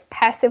sure my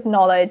passive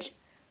knowledge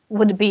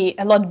would be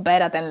a lot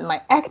better than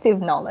my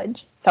active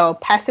knowledge. So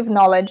passive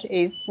knowledge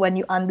is when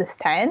you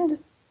understand,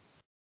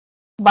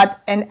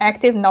 but an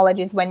active knowledge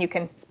is when you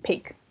can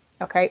speak,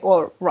 okay,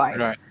 or write.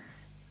 Right.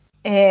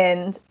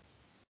 And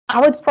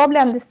I would probably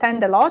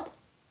understand a lot,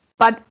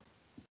 but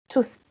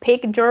to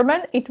speak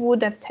German, it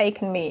would have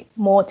taken me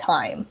more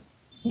time,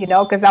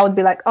 because I would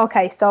be like,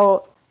 okay,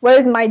 so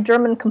where's my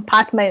German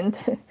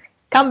compartment?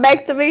 Come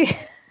back to me.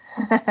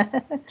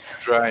 But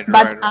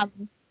Right.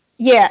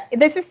 yeah,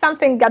 this is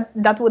something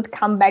that would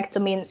come back to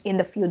me in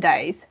a few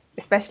days,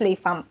 especially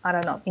if I'm, I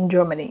don't know, in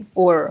Germany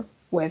or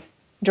with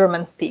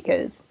German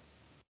speakers.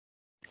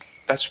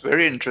 That's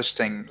very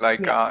interesting.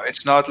 Like, Yeah.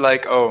 it's not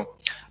like, oh,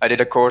 I did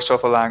a course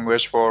of a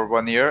language for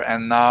 1 year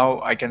and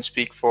now I can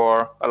speak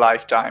for a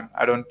lifetime.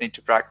 I don't need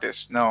to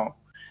practice. No,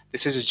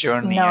 this is a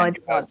journey No, and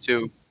it's not.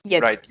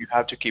 Yes. you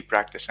have to keep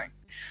practicing.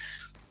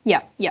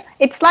 Yeah.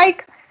 It's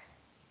like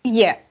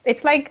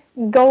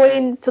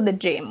going to the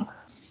gym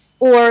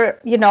or,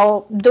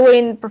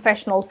 doing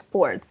professional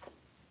sports.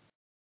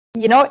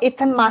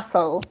 It's a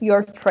muscle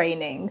you're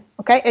training.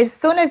 Okay. As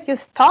soon as you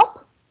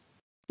stop,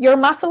 your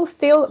muscle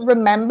still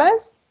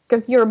remembers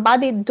because your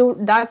body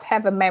does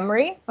have a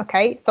memory.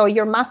 Okay. So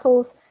your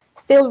muscles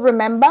still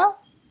remember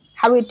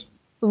how it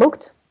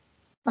looked.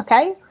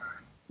 Okay.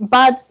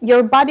 But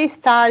your body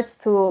starts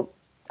to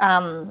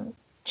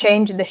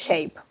change the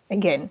shape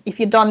again if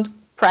you don't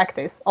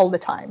practice all the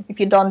time, if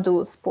you don't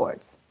do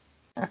sports.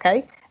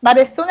 Okay. But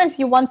as soon as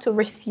you want to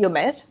resume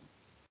it,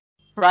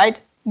 right,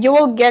 you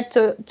will get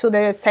to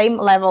the same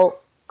level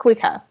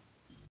quicker.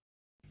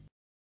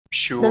 Does it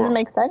Sure.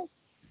 make sense?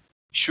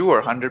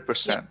 Sure, Yeah.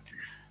 100%.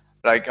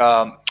 Like,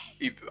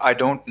 if I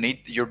don't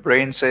need, your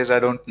brain says I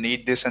don't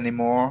need this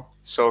anymore.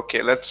 So,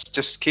 okay, let's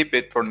just keep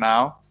it for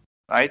now,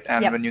 right?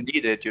 And when Yep. you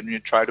need it, you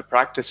try to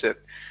practice it.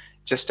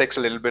 Just takes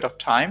a little bit of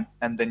time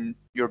and then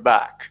you're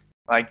back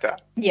like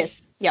that.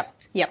 Yes. Yep.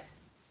 Yep.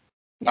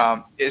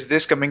 Yep. Is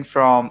this coming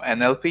from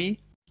NLP?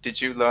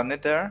 Did you learn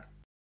it there?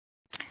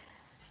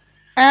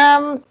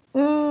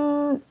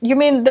 You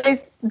mean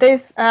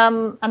this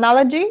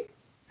analogy?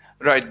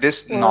 Right,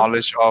 this Or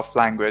knowledge of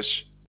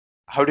language.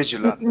 How did you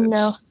learn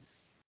no? this?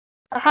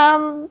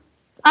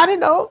 I don't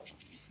know.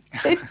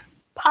 It's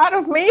part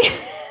of me.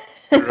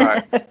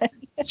 Right,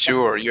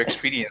 sure, you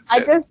experienced I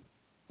it. just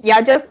Yeah,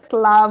 I just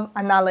love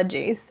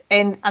analogies,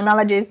 and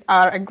analogies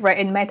are a great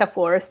in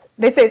metaphors.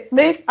 These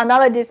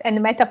analogies and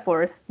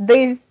metaphors.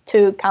 These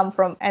two come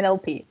from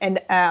NLP, and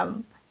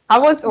I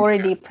was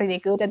already pretty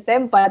good at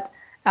them, but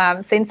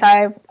since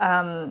I've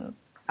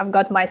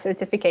got my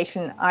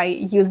certification, I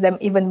use them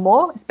even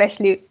more,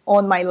 especially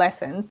on my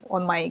lessons,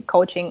 on my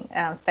coaching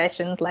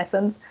sessions,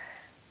 lessons.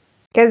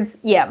 Because,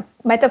 yeah,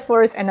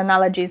 metaphors and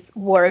analogies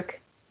work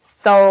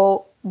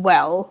so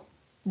well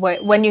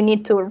when you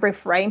need to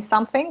reframe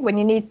something, when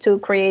you need to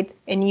create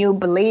a new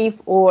belief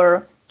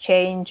or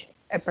change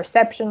a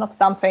perception of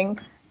something,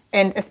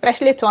 and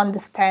especially to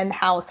understand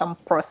how some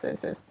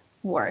processes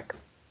work.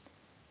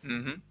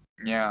 Mm-hmm.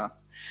 Yeah.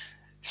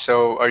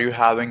 So, are you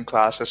having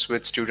classes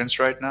with students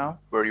right now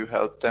where you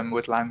help them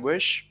with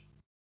language?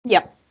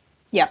 Yep.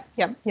 Yeah,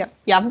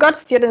 I've got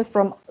students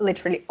from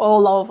literally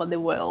all over the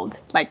world,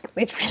 like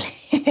literally,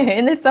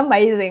 and it's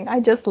amazing. I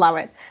just love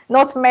it.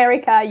 North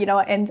America,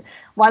 and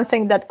one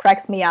thing that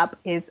cracks me up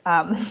is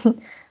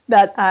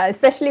that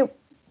especially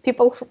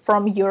people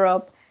from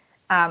Europe.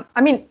 I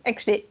mean,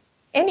 actually,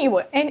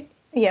 anywhere,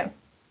 yeah,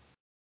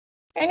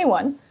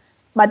 anyone,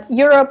 but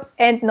Europe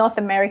and North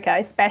America,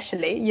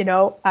 especially,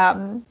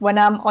 when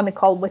I'm on a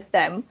call with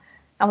them,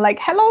 I'm like,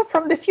 hello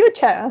from the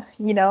future,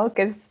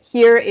 because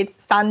here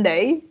it's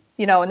Sunday,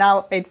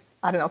 now it's,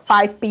 I don't know,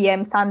 5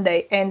 p.m.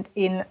 Sunday, and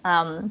in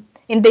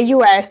the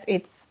US,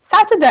 it's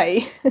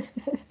Saturday.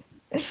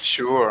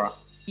 Sure.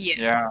 Yeah.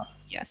 Yeah.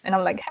 Yeah. And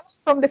I'm like, hello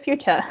from the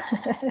future.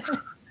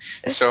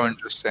 So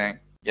interesting.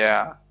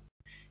 Yeah.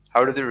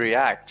 How do they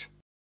react?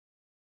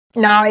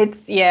 No,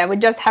 yeah, we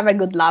just have a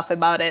good laugh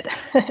about it.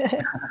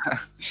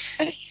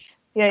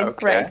 Yeah, it's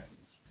great. Okay.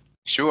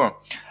 Sure.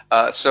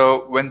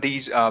 So when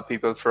these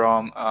people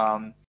from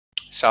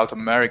South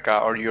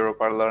America or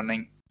Europe are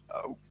learning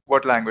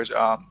what language,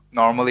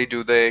 normally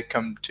do they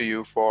come to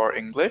you for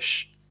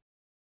English?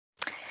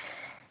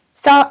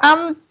 So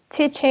I'm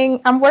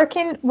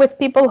working with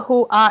people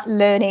who are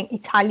learning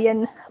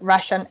Italian,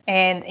 Russian,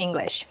 and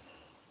English.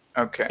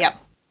 Okay. Yep,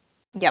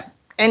 yep.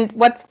 And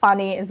what's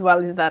funny as well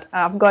is that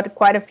I've got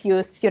quite a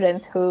few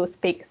students who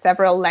speak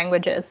several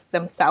languages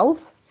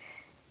themselves.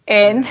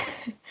 And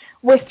Mhm.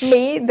 with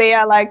me, they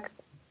are like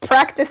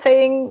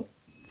practicing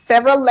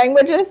several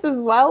languages as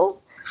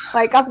well.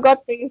 Like I've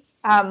got these,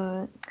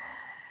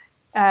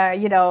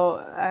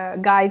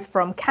 guys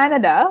from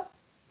Canada.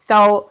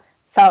 So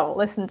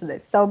listen to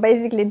this. So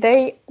basically,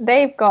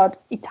 they've got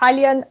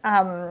Italian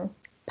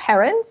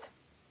parents,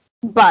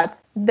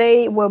 but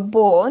they were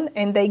born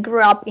and they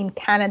grew up in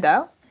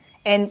Canada,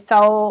 and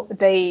so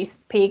they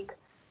speak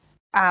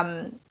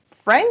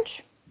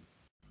French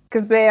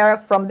because they are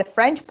from the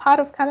French part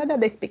of Canada.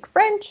 They speak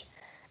French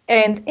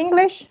and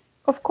English,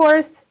 of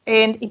course,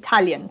 and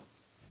Italian.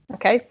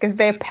 Okay, because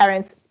their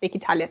parents speak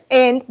Italian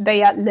and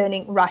they are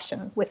learning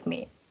Russian with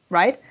me,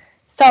 right?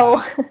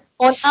 So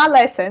on our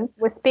lesson,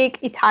 we speak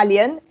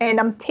Italian and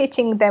I'm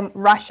teaching them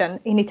Russian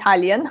in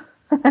Italian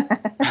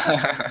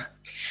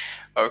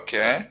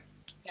Okay.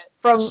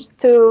 from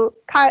to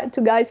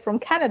guys from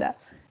Canada.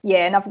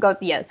 Yeah, and I've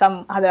got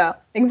some other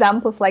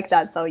examples like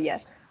that. So yeah,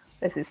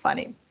 this is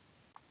funny.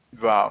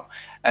 Wow.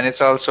 And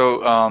it's also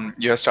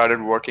you have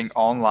started working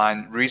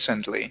online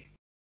recently.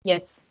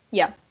 Yes,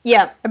 yeah,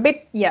 a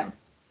bit, yeah,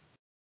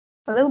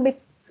 a little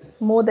bit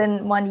more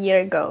than 1 year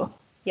ago.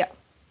 Yeah.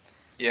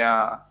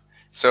 Yeah.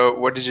 So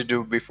what did you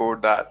do before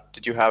that?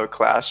 Did you have a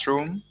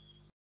classroom?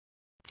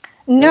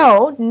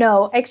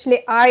 No.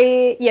 Actually,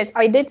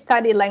 I did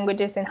study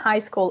languages in high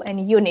school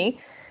and uni,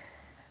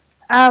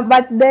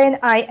 but then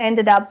I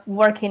ended up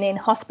working in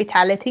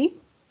hospitality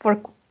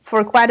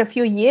for quite a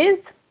few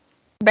years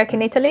back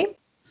in Italy.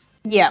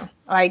 Yeah,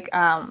 like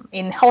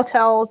in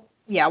hotels.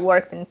 Yeah,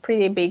 worked in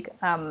pretty big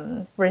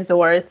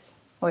resorts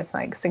with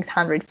like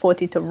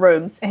 642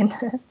 rooms, and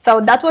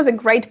so that was a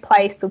great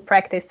place to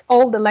practice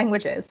all the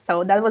languages.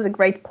 So that was a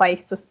great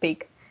place to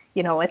speak,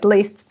 at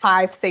least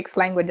 5, 6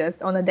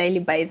 languages on a daily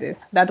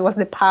basis. That was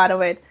the part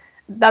of it.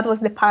 That was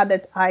the part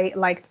that I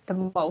liked the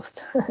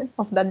most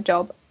of that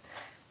job.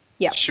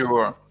 Yeah.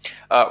 Sure.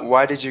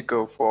 Why did you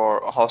go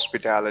for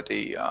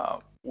hospitality?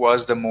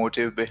 Was the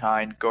motive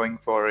behind going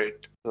for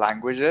it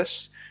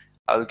languages?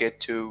 I'll get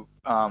to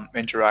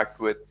interact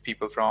with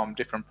people from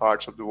different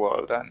parts of the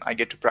world and I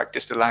get to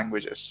practice the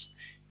languages.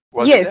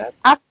 Was it that?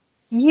 Yes,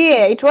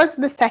 yeah, it was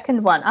the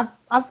second one.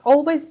 I've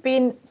always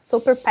been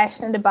super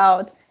passionate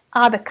about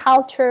other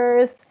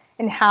cultures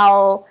and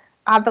how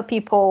other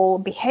people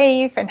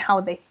behave and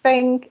how they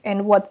think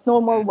and what's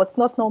normal, what's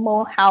not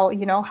normal, how,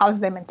 how's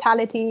their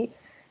mentality.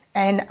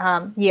 And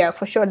yeah,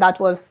 for sure, that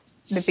was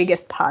the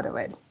biggest part of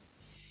it.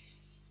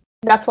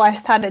 That's why I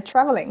started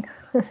traveling.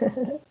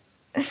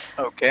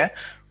 Okay,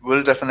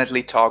 we'll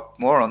definitely talk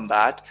more on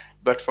that.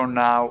 But for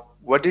now,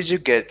 what did you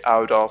get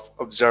out of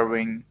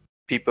observing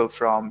people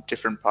from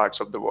different parts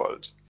of the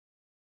world?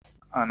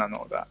 I don't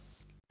know that.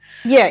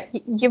 Yeah,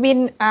 you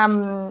mean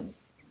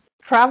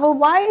travel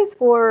wise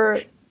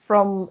or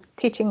from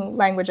teaching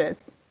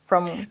languages?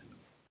 From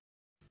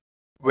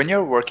When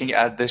you're working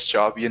at this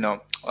job,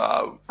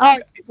 oh,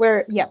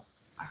 where yeah.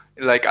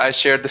 like I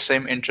shared the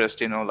same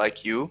interest,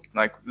 like you,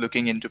 like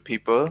looking into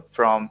people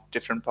from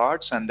different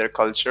parts and their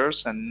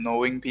cultures and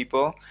knowing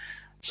people.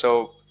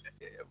 So,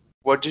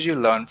 what did you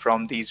learn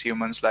from these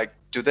humans? Like,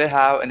 do they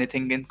have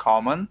anything in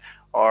common,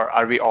 or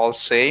are we all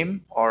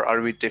same, or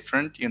are we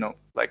different?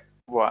 Like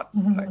what?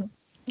 Like,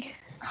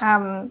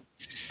 Um,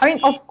 I mean,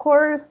 of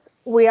course,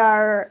 we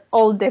are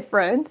all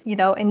different,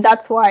 and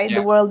that's why the yeah.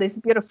 world is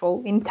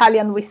beautiful. In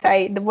Italian, we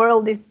say the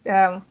world is,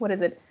 what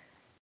is it?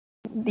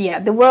 Yeah,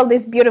 the world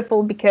is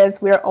beautiful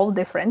because we're all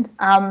different.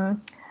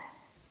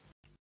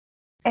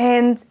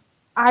 And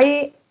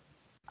I,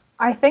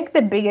 I think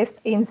the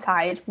biggest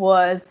insight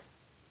was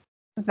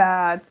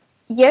that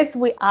yes,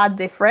 we are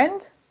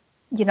different,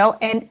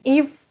 and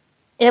if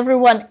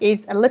everyone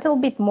is a little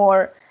bit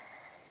more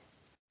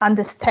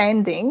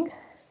understanding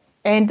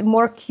and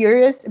more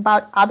curious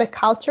about other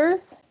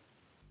cultures,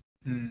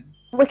 Hmm.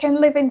 we can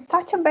live in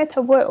such a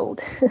better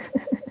world,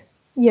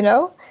 you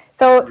know?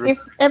 So R- if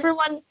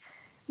everyone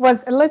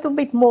was a little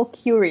bit more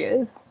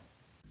curious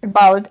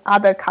about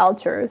other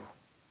cultures,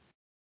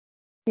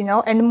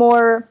 and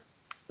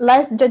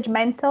less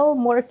judgmental,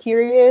 more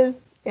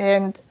curious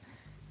and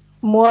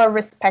more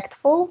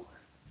respectful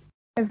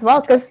as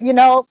well, because,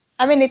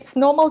 I mean, it's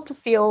normal to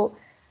feel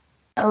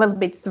a little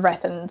bit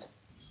threatened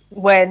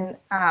when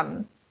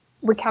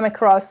we come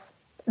across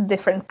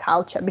different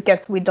culture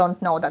because we don't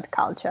know that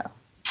culture,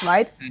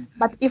 right?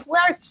 But if we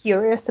are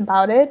curious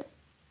about it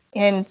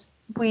and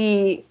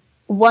we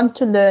want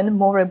to learn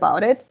more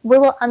about it, we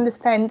will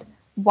understand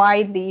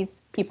why these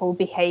people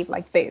behave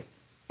like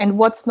this and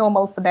what's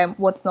normal for them,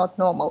 what's not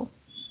normal.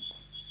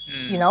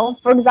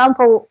 For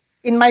example,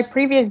 in my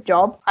previous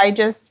job, I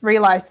just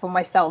realized for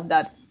myself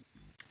that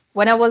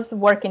when I was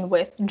working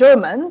with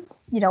Germans,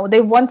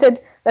 they wanted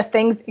the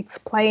things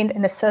explained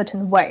in a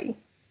certain way.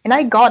 And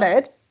I got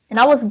it, and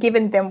I was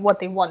giving them what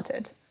they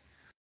wanted.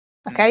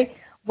 Okay.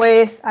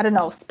 With, I don't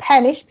know,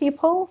 Spanish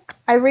people,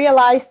 I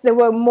realized they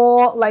were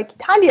more like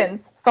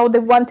Italians. So they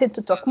wanted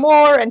to talk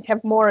more and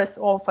have more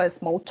of a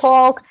small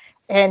talk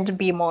and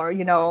be more,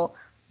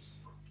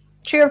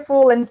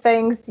 cheerful and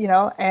things,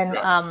 and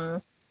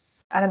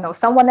I don't know,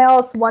 someone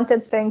else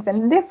wanted things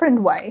in a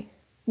different way,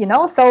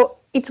 So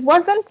it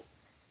wasn't,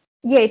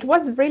 yeah, it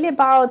was really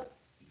about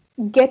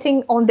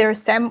getting on their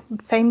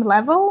same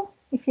level,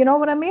 if you know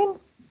what I mean.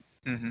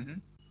 Mm-hmm.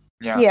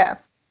 Yeah. Yeah,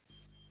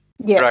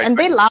 yeah, Right. and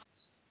they loved,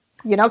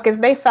 because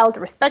they felt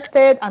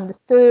respected,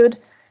 understood,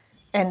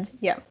 and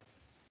yeah,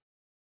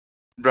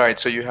 Right.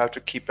 So you have to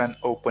keep an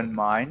open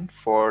mind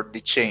for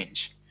the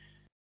change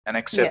and yeah,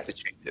 accept the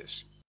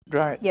changes.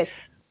 Right. yes,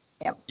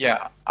 yeah.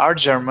 Yeah. Are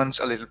Germans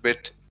a little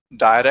bit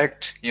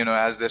direct,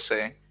 as they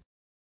say,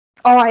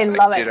 Oh, I like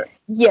love it. direct?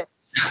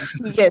 Yes,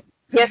 yes,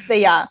 yes,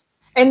 they are,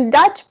 and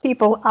Dutch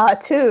people are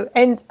too.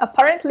 And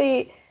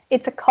apparently,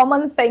 it's a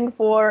common thing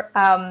for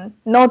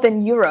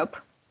Northern Europe,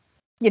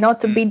 to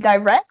Mm. be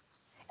direct.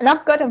 And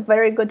I've got a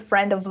very good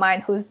friend of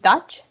mine who's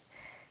Dutch,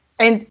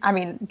 and I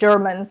mean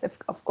Germans,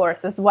 of course,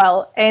 as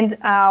well. And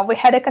we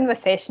had a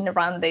conversation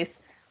around this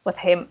with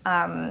him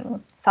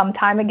some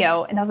time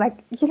ago, and I was like,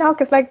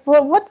 because like,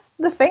 well, what's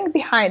the thing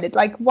behind it?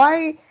 Like,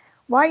 why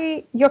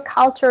your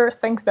culture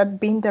thinks that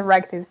being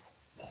direct is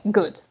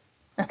good?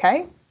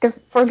 Okay, because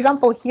for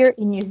example, here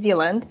in New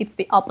Zealand, it's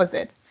the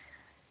opposite.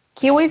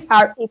 Kiwis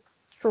are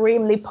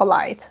extremely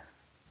polite.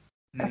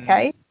 Mm.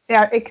 Okay, they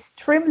are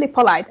extremely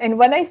polite, and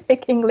when I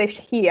speak English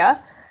here,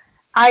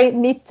 I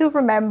need to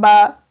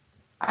remember,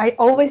 I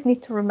always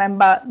need to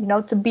remember,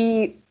 to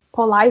be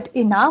polite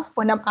enough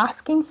when I'm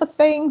asking for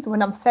things,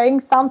 when I'm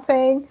saying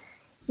something,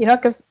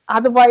 because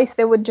otherwise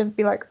they would just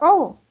be like,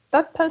 oh,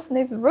 that person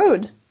is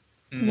rude,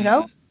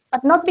 Mm.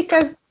 but not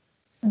because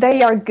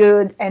they are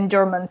good and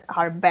Germans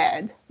are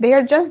bad. They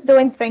are just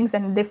doing things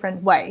in a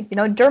different way.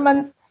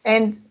 Germans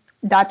and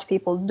Dutch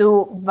people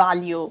do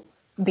value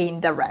being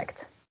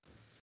direct.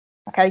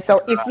 Okay,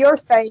 so if you're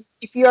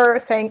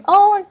saying,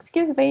 "Oh,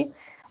 excuse me,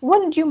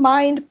 wouldn't you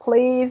mind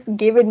please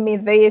giving me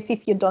this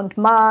if you don't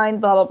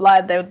mind?" Blah blah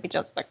blah. They would be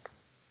just like,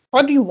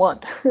 "What do you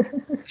want?"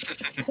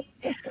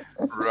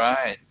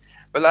 Right.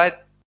 Well,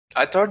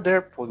 I thought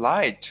they're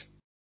polite.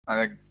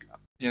 Like,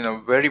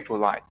 very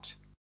polite.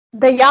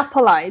 They are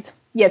polite,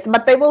 yes,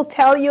 but they will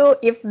tell you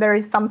if there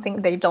is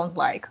something they don't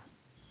like.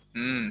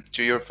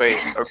 To your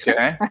face.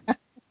 Okay.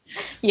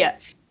 Yeah,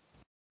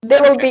 they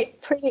will Okay. be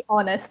pretty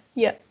honest.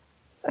 Yeah,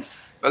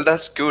 Well,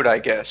 that's good, I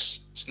guess.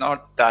 It's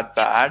not that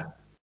yeah, bad.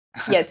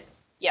 yes,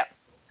 yeah.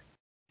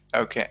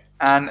 Okay.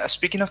 And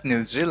speaking of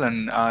New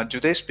Zealand, do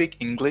they speak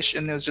English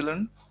in New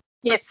Zealand?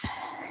 Yes.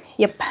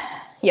 Yep.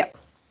 Yep.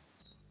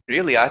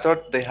 Really? I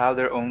thought they have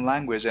their own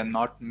language and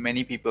not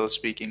many people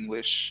speak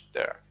English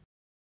there.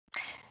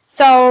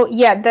 So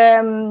yeah,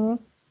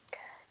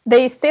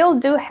 they still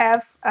do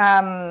have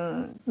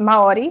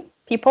Maori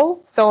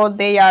people, so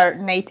they are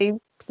native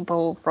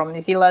people from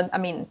New Zealand. I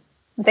mean,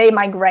 they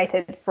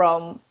migrated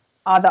from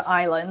other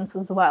islands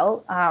as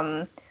well.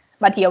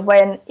 But yeah,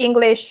 when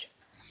English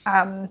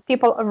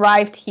people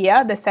arrived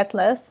here, the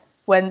settlers,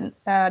 when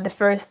the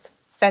first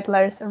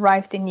settlers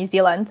arrived in New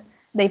Zealand,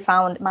 they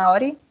found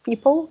Maori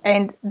people,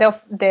 and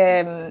there's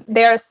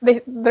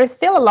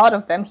still a lot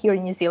of them here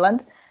in New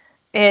Zealand,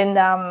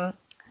 and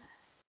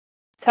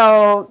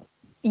so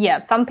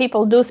yeah, some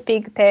people do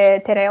speak Te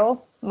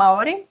Reo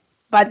Maori,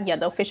 but yeah,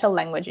 the official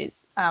language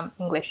is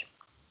English.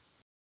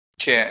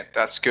 Okay,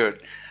 that's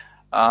good.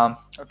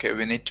 Okay,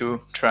 we need to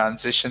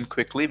transition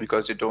quickly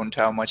because we don't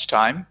have much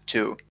time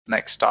to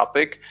next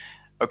topic.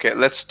 Okay,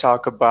 let's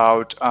talk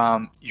about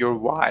your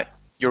why.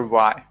 Your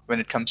why when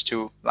it comes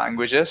to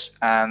languages,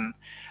 and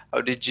how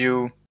did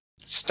you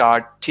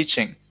start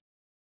teaching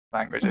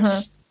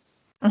languages?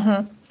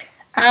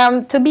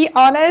 To be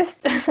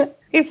honest,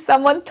 if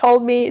someone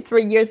told me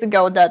 3 years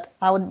ago that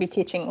I would be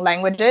teaching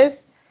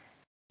languages,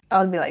 I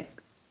would be like,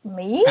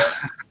 me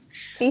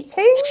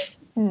teaching?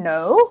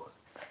 No.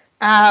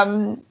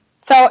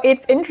 So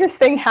it's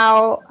interesting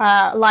how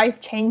life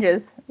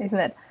changes, isn't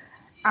it?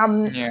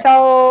 Yeah.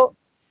 So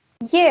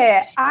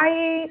yeah,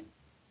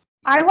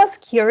 I was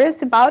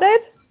curious about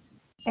it,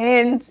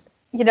 and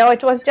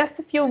it was just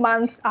a few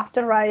months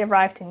after I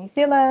arrived in New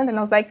Zealand, and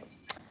I was like,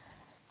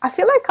 I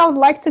feel like I would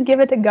like to give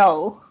it a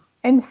go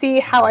and see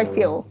how I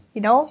feel.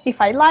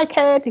 If I like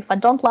it, if I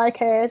don't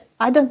like it,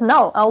 I don't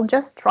know. I'll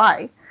just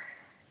try.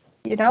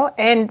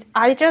 And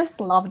I just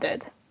loved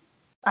it.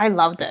 I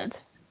loved it.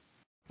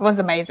 It was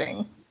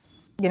amazing.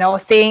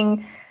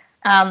 Seeing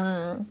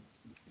the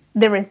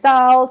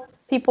results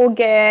people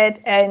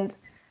get, and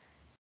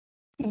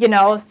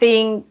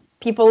seeing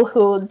people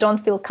who don't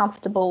feel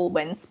comfortable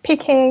when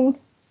speaking,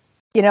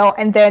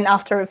 and then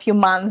after a few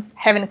months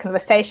having a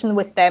conversation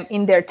with them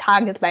in their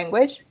target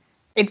language,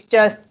 it's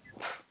just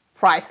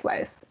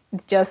priceless.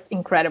 It's just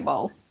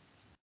incredible,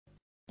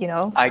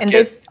 I and get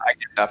this, I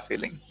get that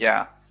feeling.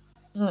 Yeah.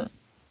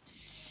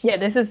 yeah,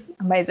 this is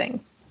amazing.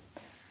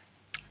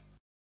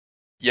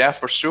 Yeah,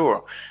 for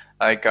sure.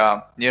 Like,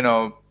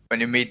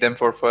 when you meet them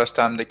for first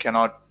time, they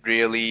cannot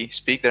really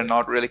speak. They're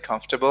not really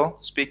comfortable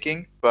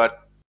speaking,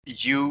 but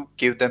you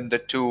give them the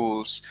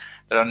tools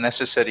that are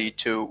necessary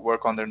to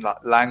work on their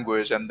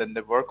language, and then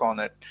they work on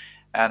it.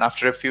 And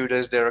after a few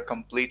days, they're a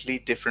completely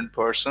different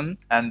person,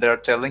 and they're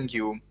telling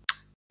you,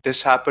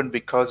 this happened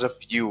because of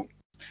you.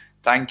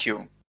 Thank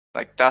you.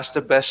 Like, that's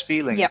the best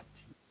feeling. Yeah.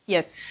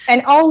 Yes.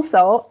 And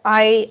also,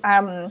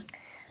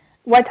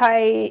 what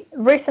I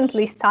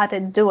recently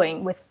started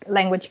doing with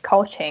language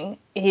coaching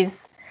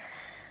is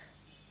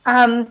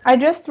I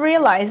just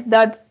realized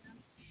that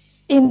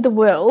in the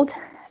world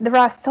there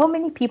are so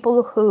many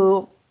people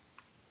who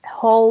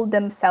hold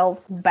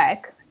themselves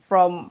back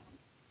from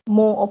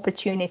more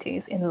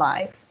opportunities in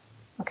life.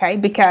 Okay,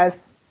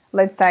 because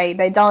let's say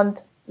they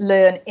don't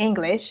learn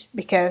English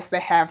because they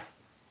have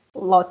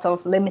lots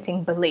of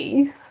limiting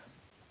beliefs.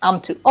 I'm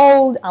too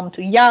old, I'm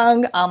too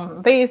young,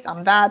 I'm this,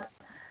 I'm that.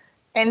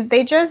 And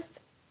they just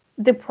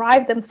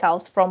deprive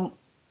themselves from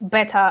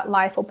better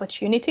life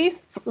opportunities.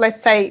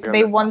 Let's say they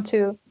Really. want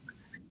to,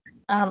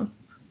 um,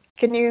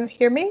 can you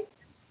hear me?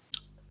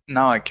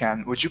 Now I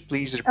can. Would you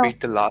please Oh,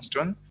 repeat the last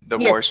one? The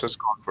yes. voice was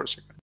gone for a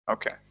second.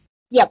 Okay.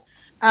 Yep.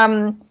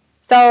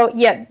 So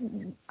yeah,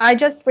 I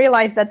just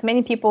realized that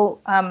many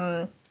people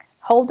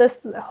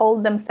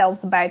hold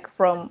themselves back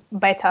from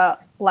better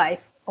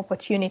life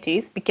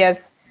opportunities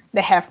because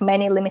they have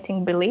many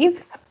limiting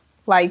beliefs,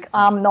 like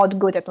I'm not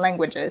good at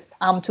languages,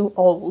 I'm too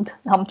old,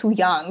 I'm too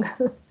young,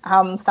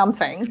 I'm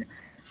something,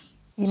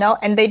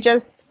 and they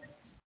just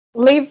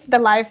live the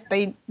life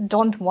they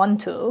don't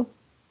want to,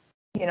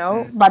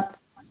 Mm. but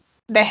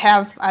they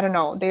have, I don't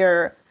know,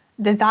 their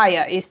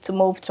desire is to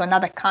move to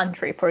another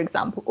country, for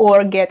example,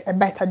 or get a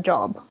better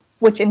job,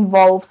 which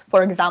involves,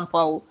 for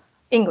example,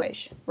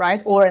 English,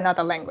 right, or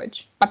another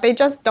language. But they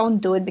just don't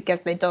do it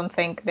because they don't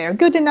think they're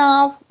good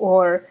enough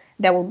or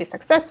they will be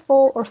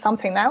successful or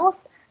something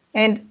else.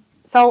 And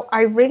so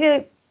I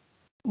really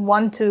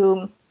want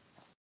to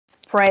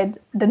spread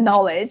the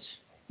knowledge,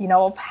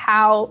 of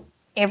how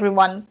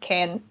everyone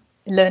can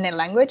learn a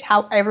language,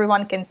 how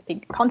everyone can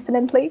speak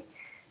confidently,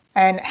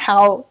 and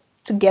how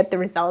to get the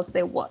results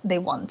they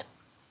want.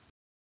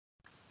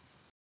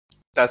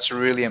 That's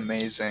really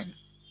amazing.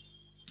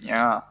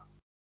 Yeah.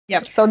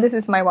 Yeah. So this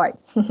is my why.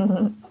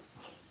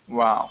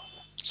 Wow.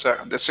 So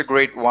that's a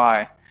great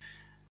why.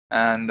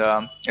 And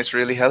it's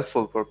really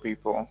helpful for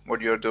people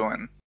what you're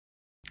doing.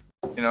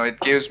 It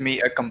gives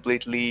me a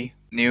completely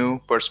new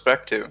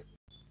perspective.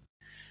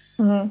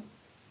 Mhm.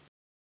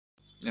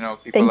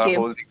 People Thank are you.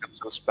 holding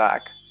themselves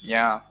back.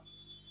 Yeah.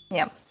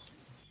 Yeah.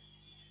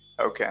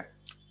 Okay.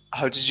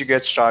 How did you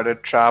get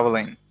started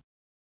traveling?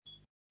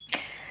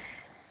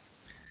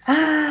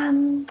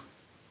 Um,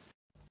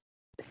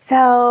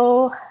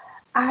 so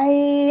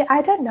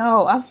I don't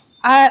know.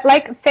 I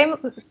like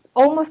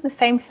almost the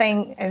same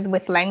thing as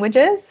with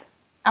languages.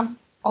 I've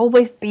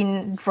always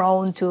been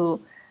drawn to,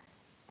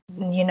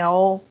 you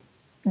know,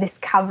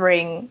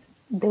 discovering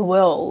the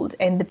world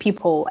and the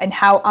people and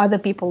how other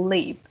people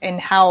live and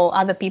how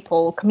other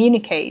people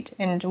communicate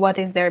and what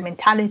is their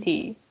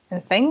mentality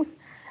and things.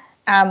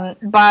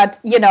 But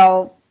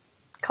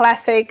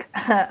classic.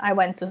 I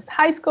went to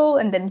high school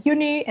and then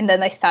uni, and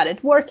then I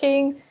started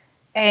working,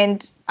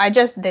 and I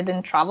just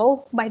didn't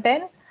travel by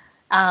then.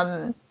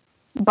 Um,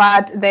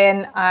 but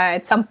then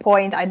at some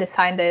point, I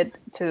decided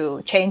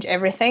to change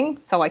everything.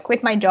 So I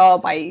quit my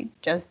job. I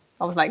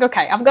was like,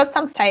 okay, I've got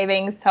some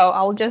savings, so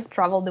I'll just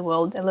travel the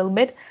world a little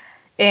bit.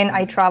 And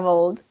I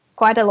traveled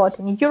quite a lot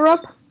in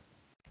Europe,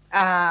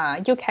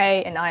 UK,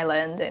 and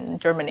Ireland,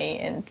 and Germany,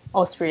 and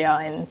Austria,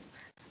 and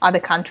other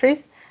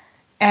countries.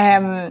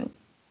 Um,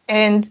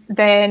 and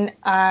then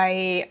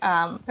I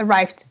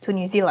arrived to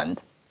New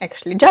Zealand,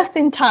 actually just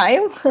in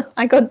time.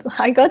 I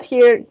got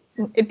here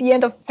at the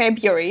end of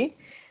February,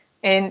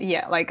 and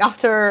yeah, like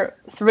after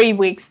 3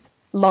 weeks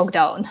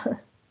lockdown.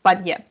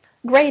 But yeah,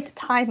 great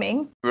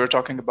timing. We're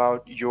talking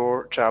about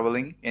your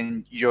traveling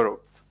in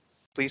Europe.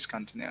 Please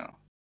continue.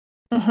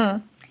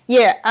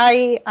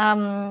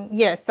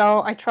 Yeah,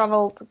 so I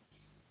traveled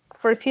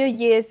for a few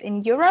years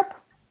in Europe,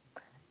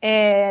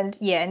 and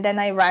then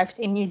I arrived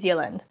in New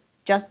Zealand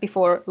just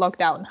before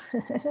lockdown.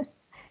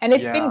 And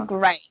it's been Yeah.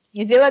 great.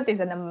 New Zealand is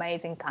an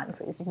amazing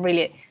country. It's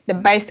really the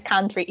best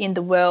country in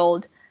the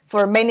world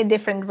for many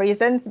different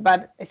reasons,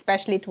 but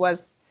especially it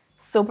was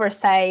super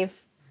safe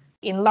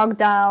in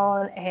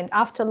lockdown and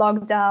after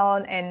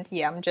lockdown. And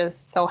yeah, I'm just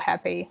so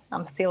happy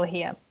I'm still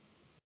here.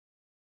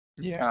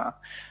 Yeah.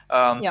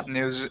 Yep.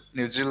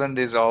 New Zealand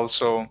is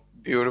also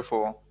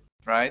beautiful,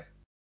 right?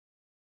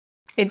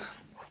 It's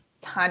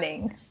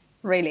stunning,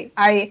 really.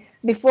 I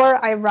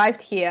before I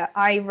arrived here,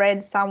 I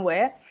read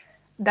somewhere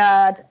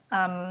that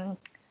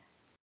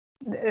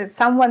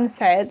someone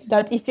said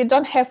that if you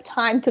don't have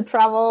time to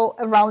travel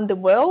around the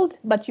world,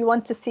 but you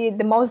want to see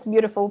the most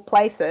beautiful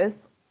places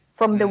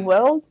from the Mm.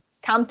 world,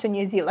 come to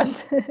New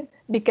Zealand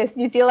because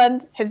New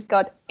Zealand has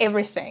got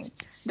everything.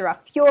 There are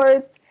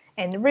fjords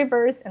and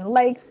rivers and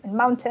lakes and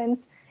mountains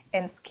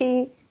and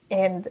ski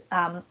and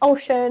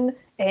ocean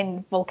and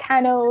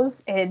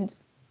volcanoes and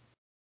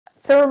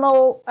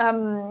thermal,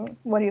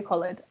 what do you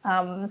call it?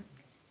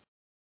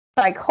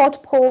 Like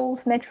hot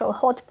poles, natural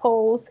hot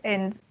poles,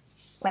 and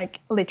like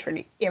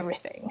literally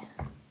everything.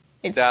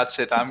 It's That's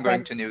it. I'm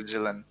going incredible. to New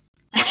Zealand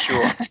for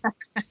sure.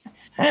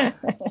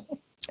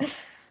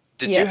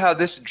 Did you Yeah, have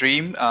this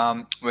dream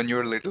when you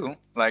were little?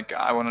 Like,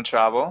 I want to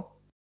travel?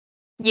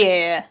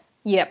 yeah,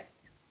 yep,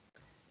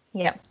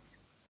 yep,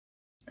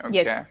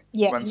 yes, Okay.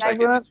 yeah. And Once I I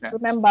get the chance.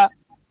 remember,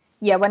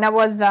 yeah, when I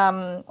was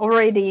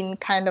already in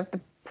kind of the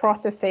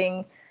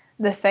processing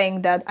the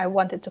thing that I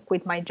wanted to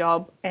quit my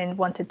job and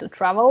wanted to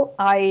travel,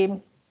 I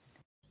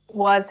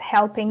was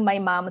helping my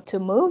mom to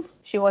move.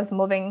 She was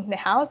moving the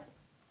house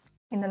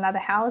in another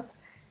house,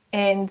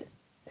 and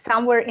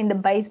somewhere in the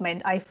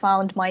basement, I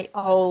found my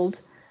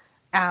old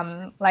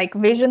like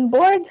vision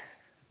board,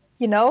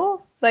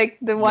 like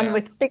the one Yeah.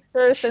 with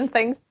pictures and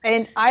things.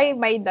 And I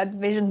made that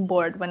vision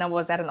board when I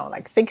was, I don't know,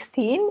 like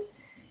 16.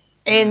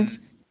 And Mm.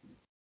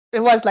 it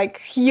was like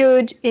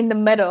huge in the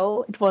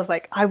middle. It was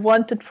like, I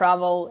want to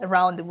travel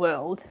around the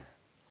world.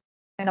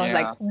 And I was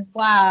like, Yeah.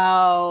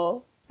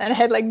 wow. And I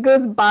had like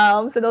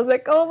goosebumps. And I was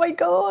like, oh my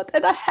God.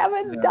 And I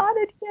haven't Yeah. done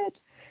it yet.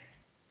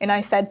 And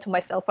I said to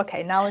myself,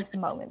 okay, now is the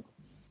moment.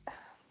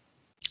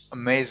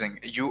 Amazing.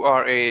 You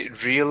are a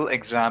real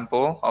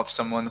example of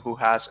someone who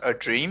has a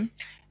dream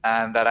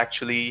and that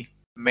actually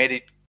made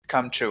it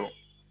come true.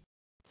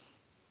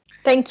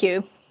 Thank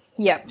you.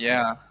 Yeah.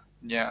 Yeah.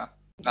 Yeah.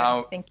 Yeah.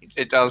 Now, Thank you.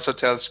 it also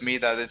tells me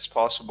that it's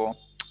possible.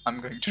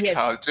 I'm going to Yes.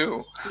 travel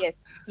too. Yes.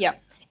 Yeah.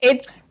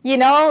 It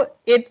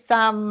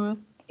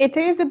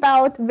is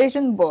about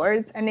vision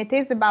boards and it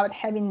is about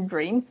having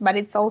dreams, but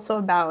it's also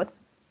about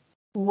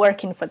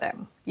working for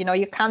them.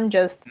 You can't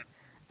just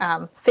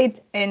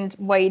sit and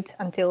wait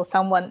until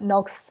someone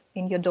knocks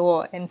in your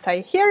door and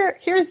say,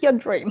 here's your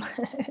dream,"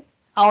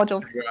 out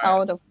of Right.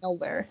 out of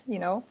nowhere.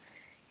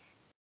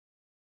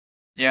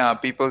 Yeah,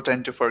 people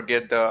tend to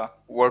forget the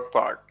work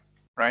part,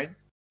 right?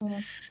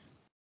 Mm.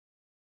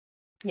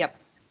 Yep.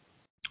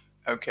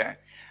 Okay.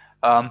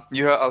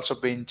 You have also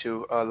been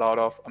to a lot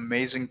of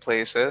amazing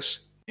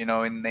places,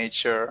 in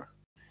nature.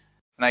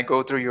 And I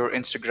go through your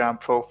Instagram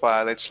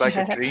profile, it's like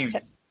a dream.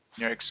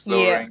 You're Yeah.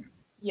 exploring.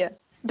 Yeah.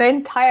 The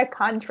entire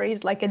country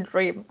is like a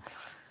dream.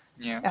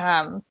 Yeah.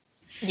 Um,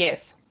 yes.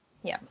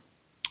 Yeah.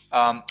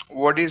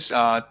 What is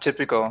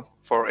typical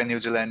for a New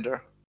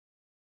Zealander?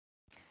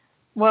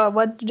 Well,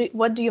 what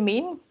do you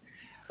mean?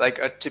 Like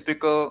a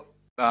typical,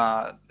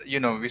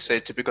 we say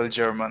typical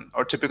German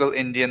or typical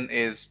Indian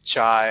is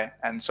chai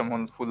and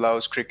someone who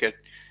loves cricket.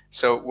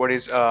 So what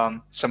is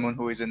someone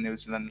who is in New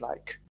Zealand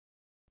like?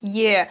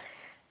 Yeah.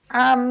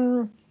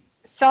 Um,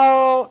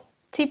 so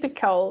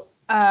typical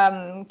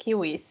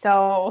Kiwi.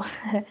 So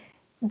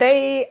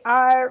they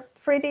are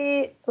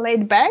pretty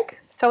laid back,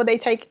 so they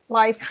take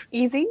life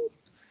easy,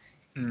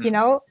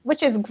 Mm.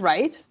 which is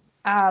great.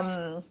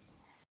 Um,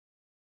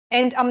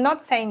 and I'm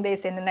not saying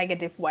this in a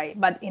negative way,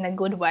 but in a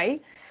good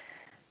way.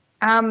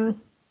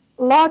 Um,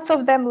 Lots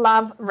of them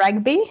love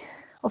rugby,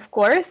 of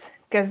course,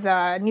 because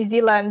New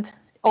Zealand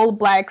All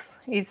Blacks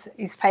is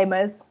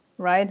famous,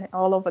 right,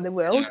 all over the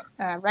world.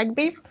 Yeah.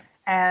 Rugby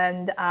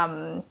and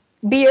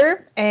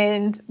beer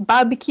and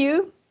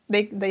barbecue.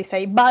 They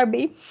say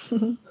Barbie,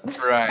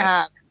 Right.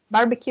 uh,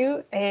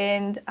 barbecue,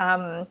 and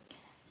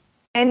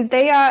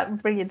they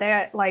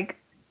are like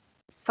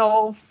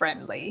so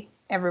friendly.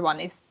 Everyone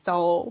is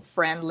so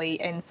friendly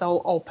and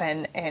so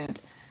open and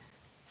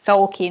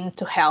so keen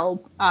to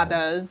help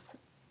others.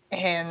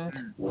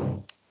 And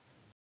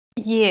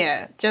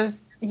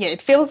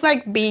it feels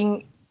like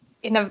being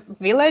in a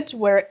village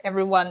where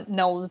everyone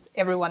knows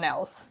everyone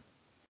else.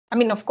 I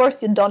mean, of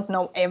course, you don't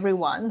know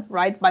everyone,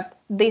 right? But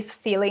this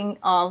feeling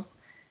of,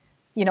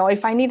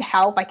 if I need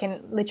help, I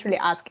can literally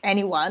ask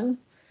anyone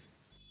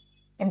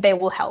and they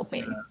will help me.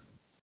 Yeah.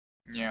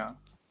 Yeah.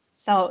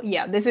 So,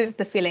 yeah, this is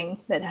the feeling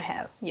that I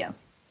have. Yeah.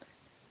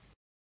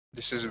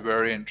 This is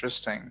very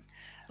interesting.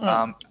 Mm.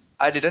 Um,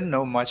 I didn't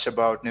know much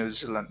about New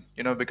Zealand,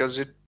 because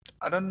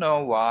I don't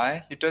know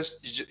why. You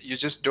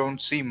just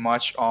don't see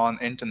much on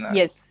internet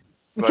Yes,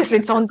 about because New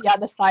it's on Zealand. the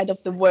other side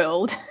of the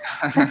world.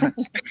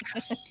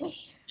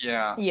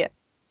 Yeah. Yeah.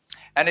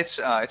 And it's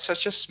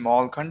such a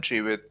small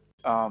country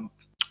um,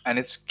 and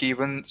it's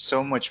given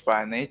so much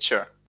by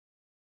nature.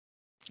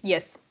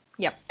 Yes.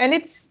 Yeah. And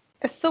it's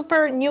a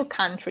super new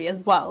country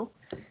as well.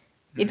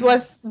 It Hmm.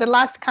 was the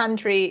last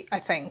country, I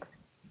think.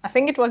 I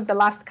think it was the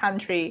last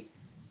country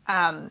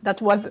that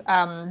was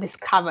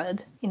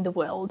discovered in the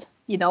world.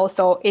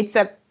 So it's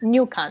a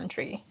new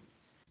country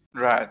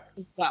Right.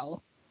 as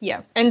well.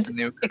 Yeah, It's a and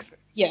new country.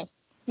 yeah,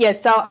 yeah.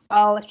 So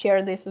I'll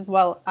share this as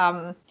well.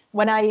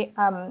 When I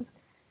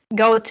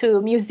go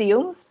to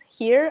museums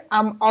here,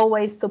 I'm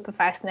always super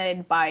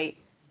fascinated by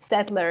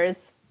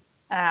settlers,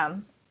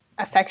 um,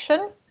 a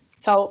section.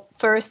 So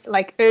first,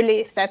 like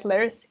early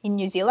settlers in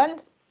New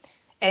Zealand,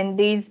 and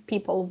these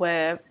people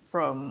were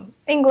from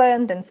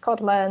England and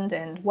Scotland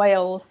and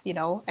Wales,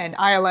 and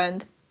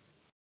Ireland.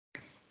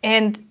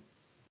 And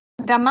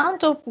the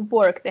amount of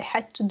work they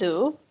had to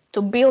do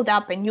to build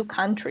up a new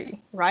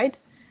country, right?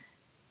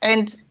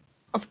 And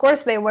of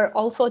course, they were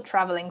also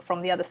traveling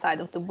from the other side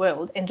of the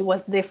world, and it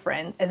was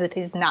different as it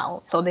is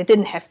now. So they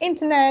didn't have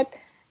internet.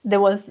 There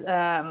was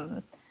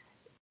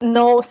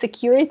no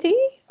security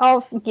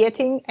of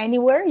getting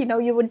anywhere.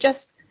 You would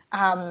just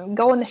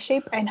go on a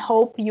ship and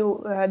hope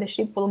the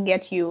ship will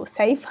get you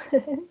safe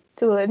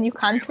to a new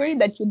country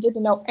that you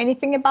didn't know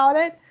anything about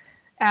it.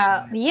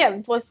 Mm.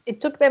 Yeah,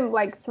 it took them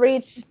like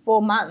 3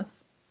 4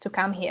 months to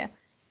come here,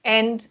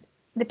 and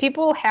the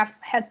people have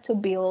had to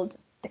build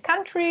the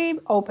country,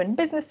 open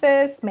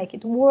businesses, make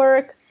it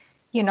work,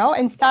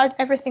 and start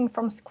everything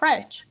from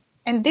scratch.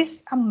 And this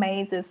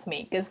amazes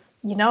me because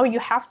you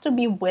have to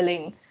be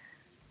willing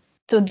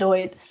to do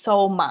it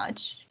so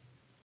much,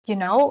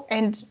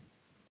 and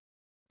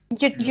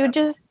you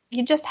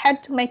Yeah. just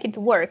had to make it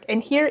work.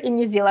 And here in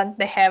New Zealand,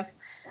 they have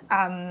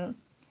um,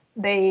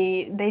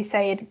 they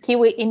say it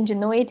Kiwi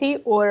ingenuity,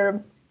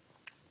 or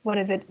what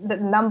is it? The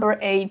number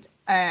eight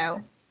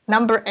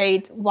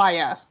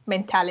wire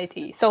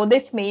mentality. So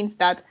this means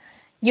that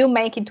you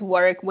make it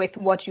work with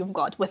what you've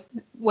got, with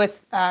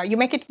you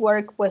make it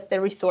work with the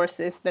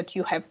resources that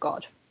you have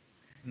got.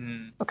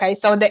 Mm. Okay,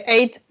 so the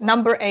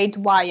number eight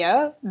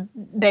wire,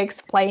 they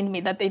explained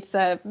me that it's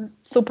a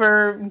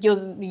super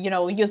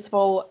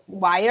useful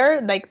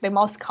wire, like the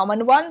most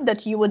common one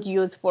that you would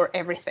use for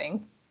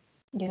everything,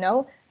 you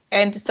know.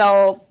 And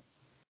so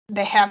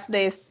they have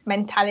this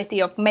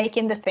mentality of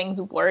making the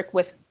things work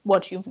with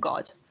what you've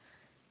got,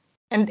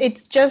 and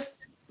it's just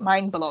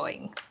mind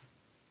blowing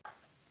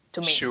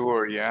to me.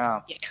 Sure.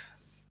 Yeah.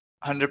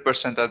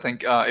 100%. I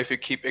think if you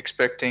keep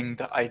expecting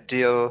the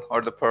ideal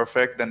or the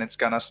perfect, then it's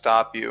gonna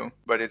stop you.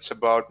 But it's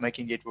about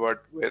making it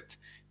work with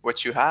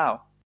what you have.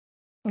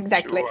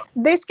 Exactly. Sure.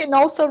 This can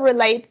also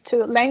relate to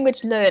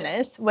language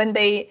learners when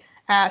they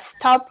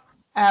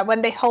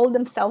when they hold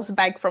themselves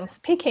back from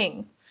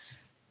speaking,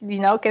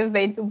 because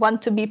they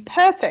want to be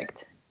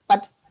perfect.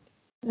 But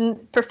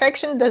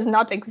perfection does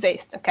not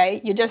exist,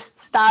 okay? You just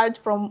start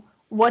from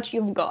what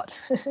you've got.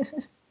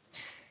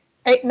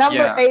 Number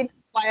Yeah. eight,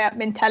 via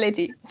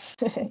mentality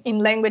in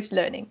language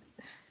learning.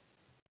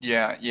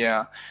 Yeah.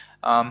 Yeah.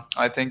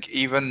 I think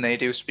even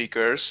native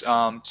speakers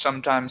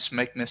sometimes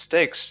make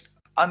mistakes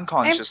Everyone,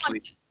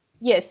 unconsciously,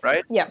 yes,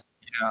 right? yeah,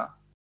 Yeah.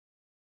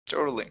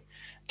 Totally.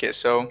 Okay.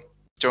 So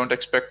don't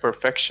expect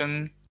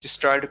perfection. Just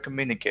try to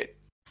communicate.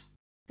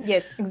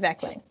 yes,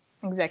 exactly,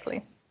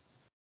 exactly.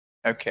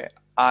 Okay.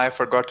 I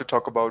forgot to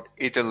talk about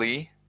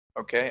Italy.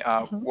 Okay.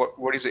 Mhm.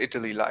 What is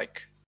Italy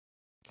like?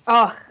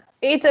 Oh,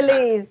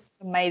 Italy is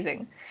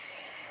amazing.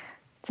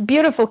 It's a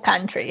beautiful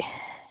country.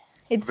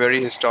 It's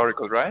Very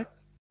historical, right?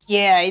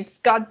 Yeah, it's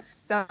got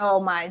so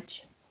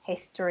much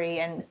history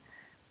and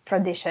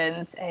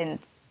traditions, and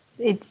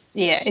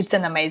it's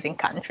an amazing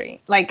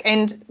country. Like,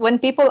 and when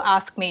people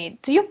ask me,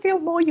 do you feel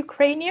more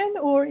Ukrainian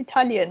or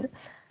Italian?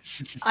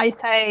 I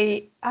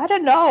say, I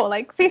don't know,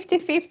 like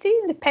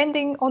 50-50,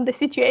 depending on the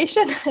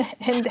situation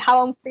and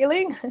how I'm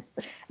feeling.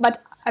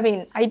 But I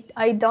mean,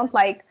 I don't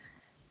like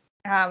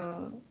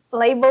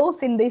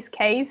labels in this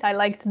case. I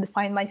like to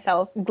define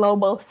myself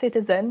global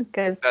citizen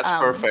because That's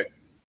perfect.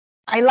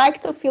 I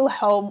like to feel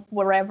home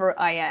wherever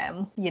I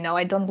am. You know,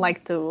 I don't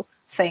like to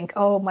think,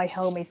 oh, my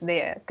home is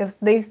there, because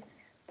this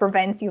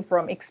prevents you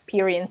from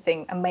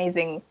experiencing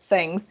amazing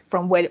things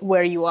from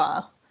where you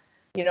are.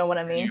 You know what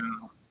I mean?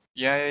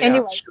 Yeah.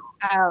 Anyway,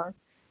 Sure.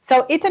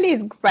 so Italy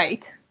is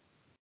great.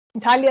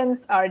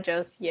 Italians are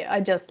just, I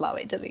just love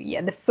Italy.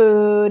 Yeah, the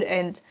food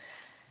and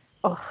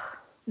oh,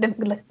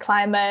 the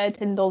climate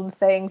and all the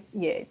things.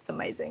 Yeah, it's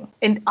amazing.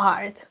 And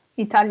art.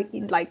 Italy,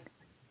 like,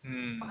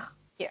 Hmm.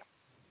 yeah,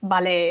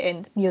 ballet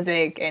and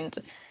music and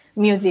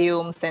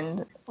museums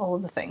and all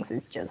the things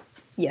is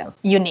just,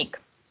 unique.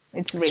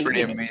 It's It's really pretty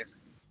unique. amazing.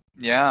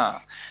 Yeah.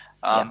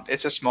 Yeah.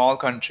 It's a small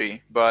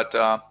country, but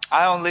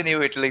I only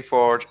knew Italy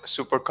for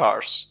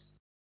supercars.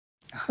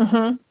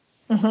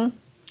 Mm-hmm. Mm-hmm.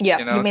 Yeah.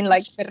 You You know, mean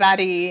like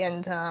Ferrari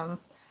and yes,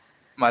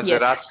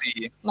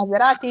 Maserati.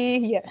 Maserati?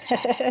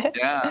 Yeah.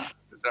 Yeah.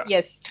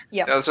 Yes.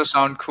 Yeah. They also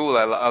sound cool.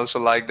 I also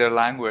like their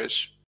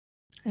language.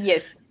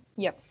 Yes.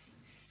 Yep.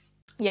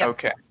 Yep.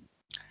 Okay.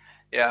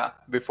 Yeah.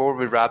 Before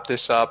we wrap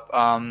this up,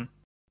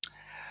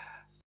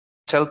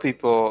 tell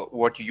people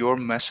what your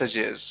message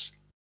is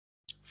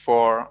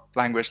for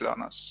language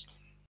learners.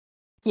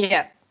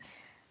 Yeah.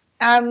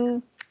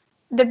 Um,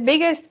 the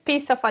biggest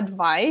piece of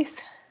advice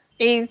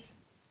is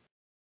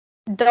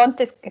don't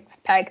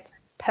expect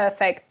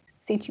perfect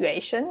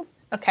situations.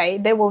 Okay,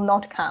 they will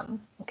not come.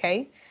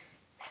 Okay,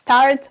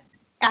 start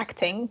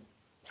acting,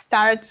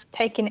 start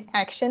taking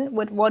action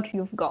with what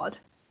you've got.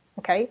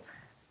 Okay,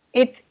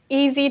 it's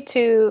easy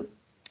to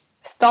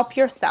stop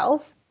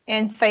yourself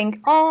and think,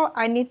 oh,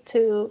 I need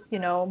to,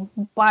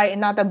 buy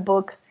another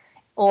book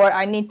or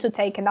I need to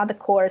take another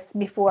course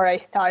before I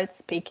start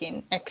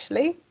speaking,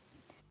 actually.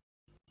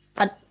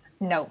 But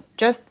no,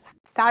 just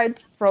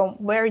start from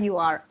where you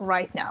are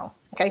right now.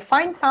 Okay,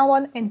 find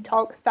someone and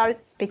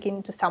start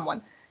speaking to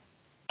someone.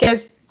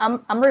 Because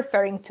I'm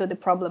referring to the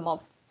problem of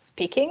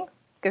speaking,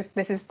 because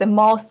this is the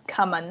most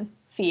common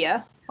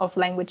fear of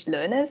language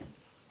learners.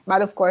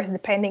 But of course,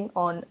 depending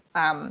on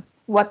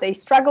what they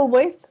struggle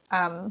with,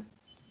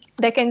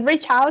 they can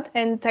reach out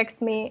and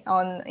text me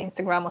on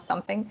Instagram or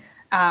something.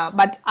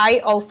 But I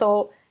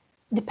also,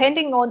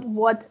 depending on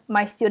what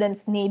my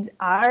students' needs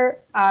are,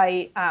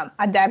 I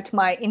adapt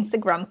my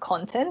Instagram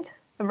content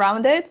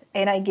around it,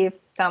 and I give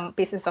some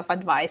pieces of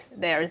advice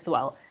there as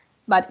well.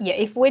 But yeah,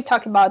 if we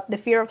talk about the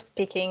fear of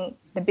speaking,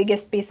 the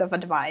biggest piece of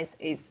advice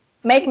is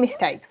make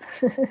mistakes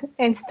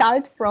and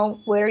start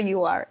from where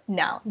you are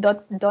now.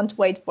 Don't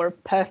wait for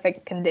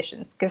perfect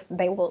conditions, because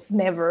they will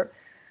never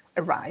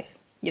arrive.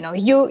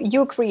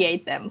 You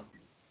create them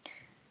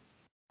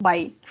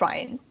by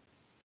trying.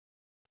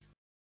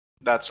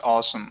 That's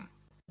awesome.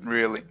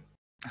 Really.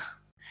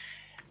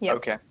 Yep.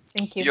 Okay.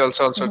 Thank you. You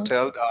also Mhm.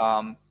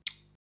 tell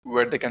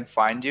where they can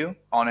find you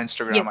on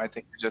Instagram. Yes. I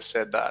think you just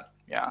said that.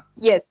 Yeah.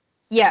 Yes.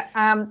 Yeah.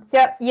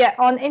 So yeah,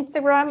 on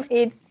Instagram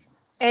it's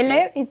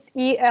Ele. It's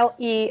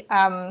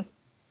ELE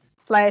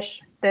slash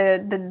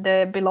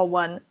the below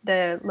one,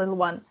 the little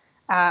one.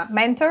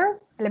 Mentor,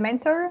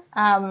 Elementor.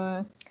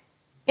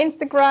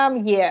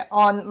 Instagram. Yeah.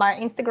 On my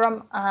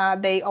Instagram,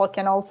 they all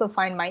can also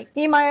find my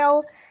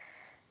email.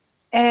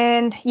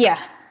 And yeah,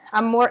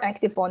 I'm more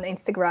active on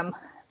Instagram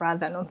rather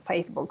than on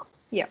Facebook.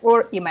 Yeah,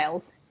 or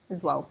emails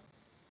as well.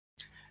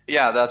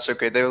 Yeah, that's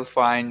okay. They will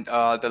find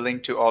the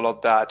link to all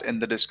of that in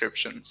the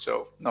description.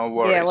 So no Yeah,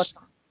 worries.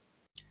 awesome.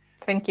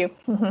 Thank you.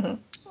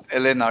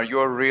 Elena,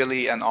 you're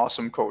really an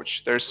awesome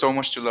coach. There's so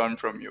much to learn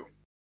from you.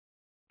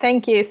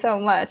 Thank you so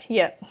much.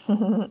 Yeah.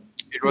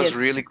 It was Yes.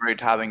 really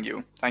great having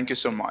you. Thank you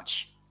so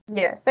much.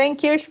 Yeah.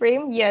 Thank you,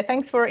 Shreem. Yeah,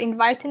 thanks for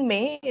inviting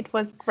me. It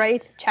was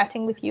great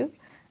chatting with you.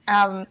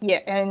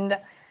 Yeah, and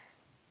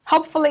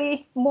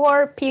hopefully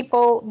more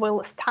people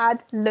will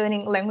start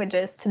learning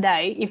languages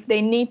today if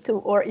they need to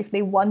or if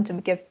they want to,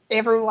 because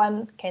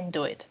everyone can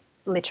do it.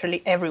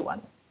 Literally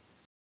everyone.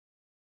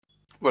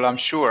 Well, I'm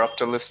sure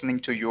after listening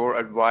to your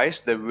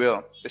advice, they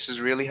will. This is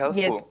really Yes.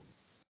 helpful.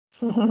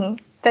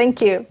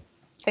 Thank you.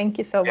 Thank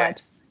you so Yeah. much.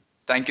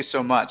 Thank you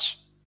so much.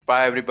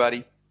 Bye,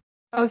 everybody.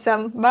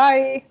 Awesome.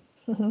 Bye.